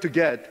deserved to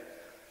get,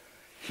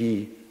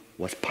 he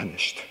was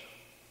punished.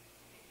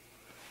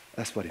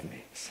 That's what it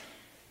means.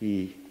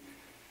 He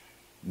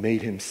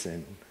made him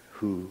sin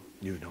who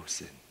knew no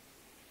sin.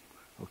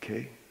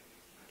 Okay?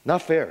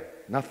 Not fair.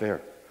 Not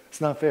fair.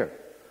 It's not fair.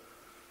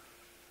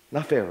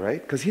 Not fair,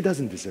 right? Because he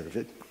doesn't deserve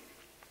it.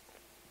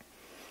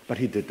 But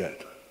he did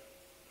that.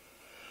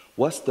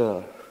 What's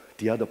the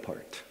other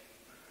part?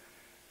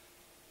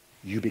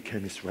 You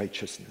became his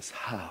righteousness.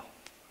 How?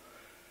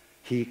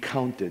 He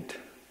counted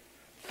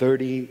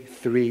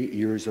 33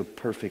 years of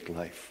perfect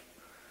life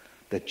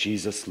that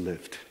Jesus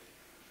lived.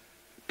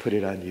 Put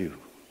it on you.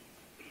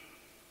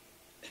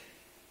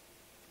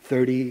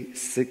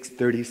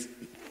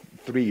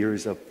 33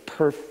 years of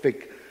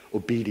perfect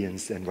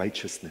obedience and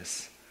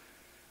righteousness.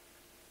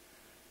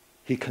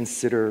 He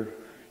considered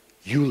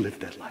you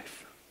lived that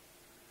life.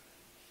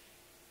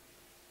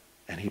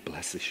 And he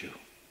blesses you.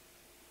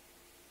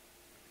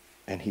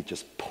 And he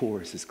just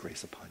pours his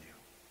grace upon you.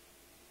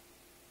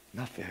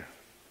 Not fair.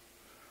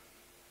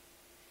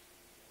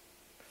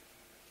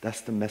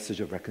 That's the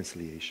message of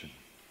reconciliation.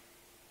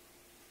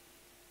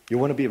 You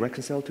want to be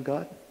reconciled to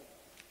God?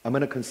 I'm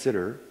going to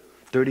consider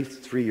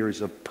 33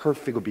 years of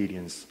perfect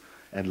obedience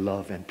and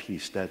love and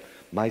peace that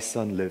my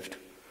son lived.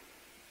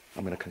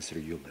 I'm going to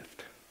consider you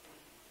lived.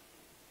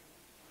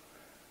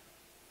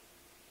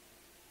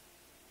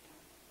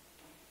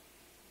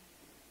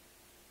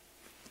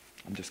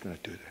 I'm just going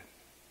to do that.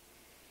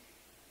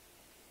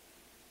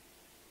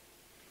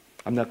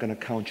 I'm not going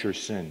to count your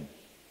sin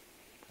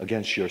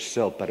against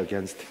yourself, but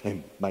against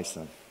him, my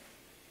son.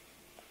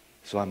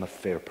 So I'm a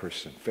fair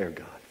person, fair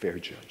God, fair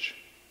judge.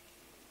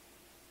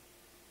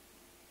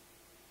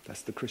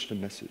 That's the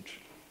Christian message.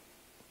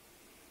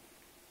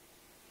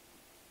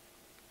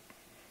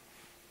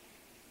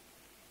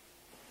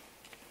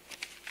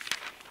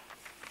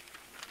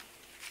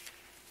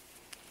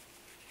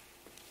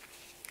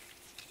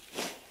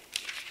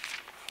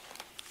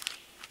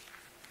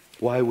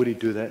 Why would he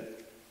do that?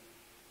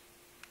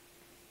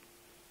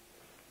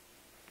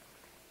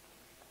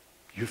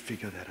 You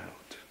figure that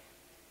out.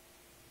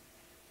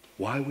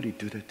 Why would he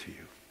do that to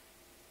you?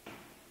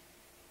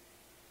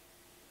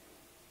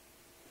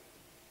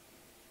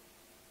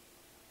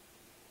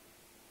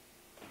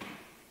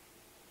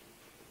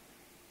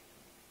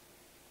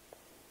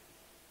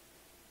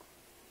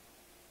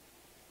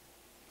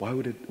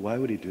 Why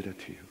would he do that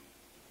to you?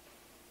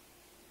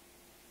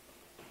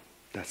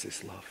 That's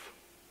his love.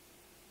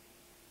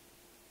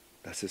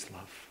 That's his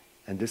love.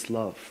 And this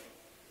love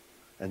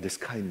and this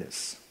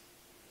kindness,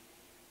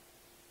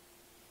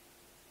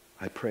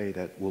 I pray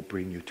that will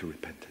bring you to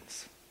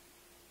repentance.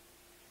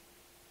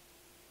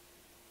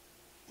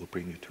 Will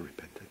bring you to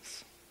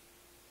repentance.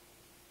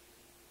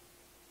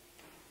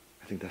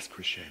 I think that's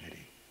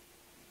Christianity.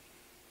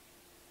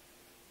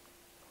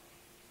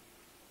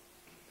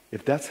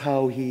 If that's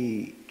how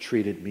he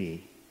treated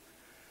me,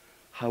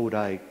 how would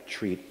I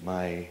treat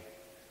my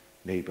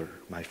neighbor,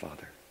 my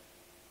father?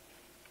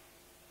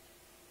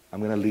 I'm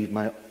going to leave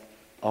my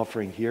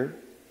offering here.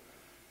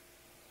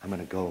 I'm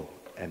going to go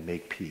and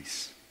make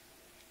peace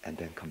and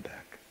then come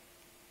back.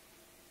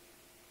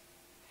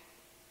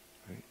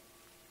 Right?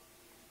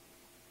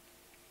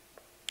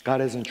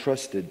 God has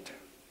entrusted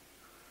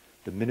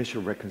the ministry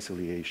of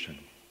reconciliation.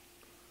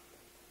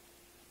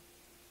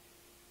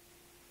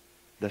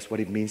 That's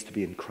what it means to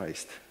be in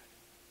Christ.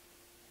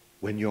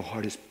 When your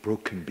heart is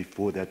broken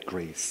before that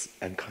grace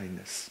and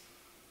kindness.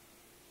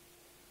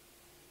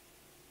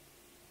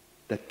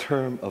 That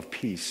term of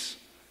peace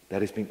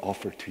that is being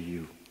offered to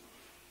you.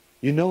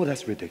 You know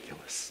that's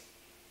ridiculous.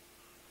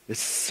 It's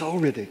so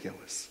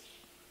ridiculous.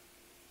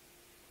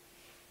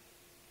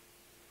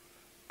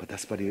 But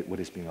that's what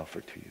is being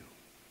offered to you.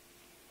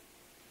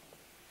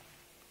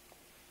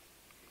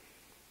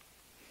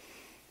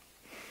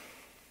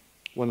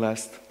 One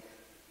last.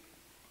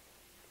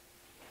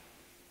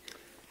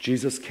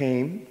 Jesus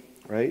came,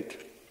 right?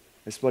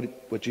 That's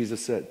what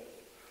Jesus said.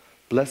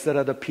 Blessed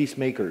are the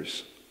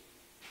peacemakers.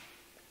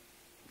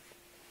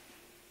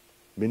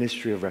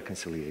 Ministry of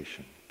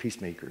reconciliation.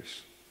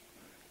 Peacemakers.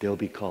 They'll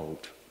be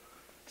called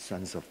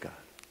sons of God.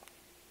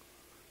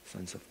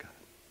 Sons of God.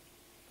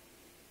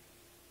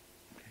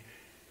 Okay.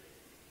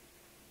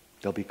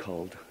 They'll be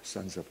called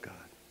sons of God.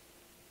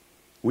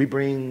 We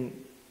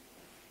bring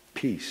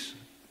peace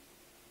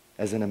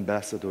as an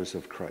ambassadors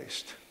of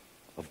Christ,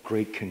 of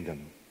great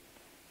kingdom.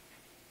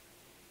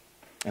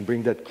 And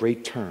bring that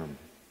great term,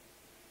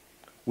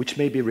 which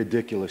may be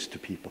ridiculous to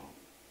people,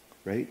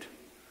 right?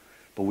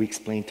 But we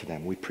explain to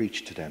them, we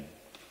preach to them,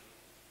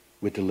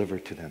 we deliver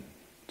to them,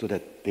 so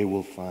that they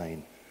will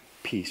find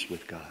peace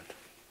with God.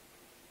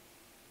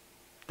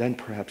 Then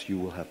perhaps you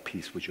will have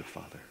peace with your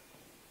Father.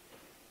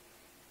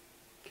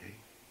 Okay?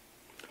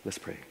 Let's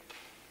pray.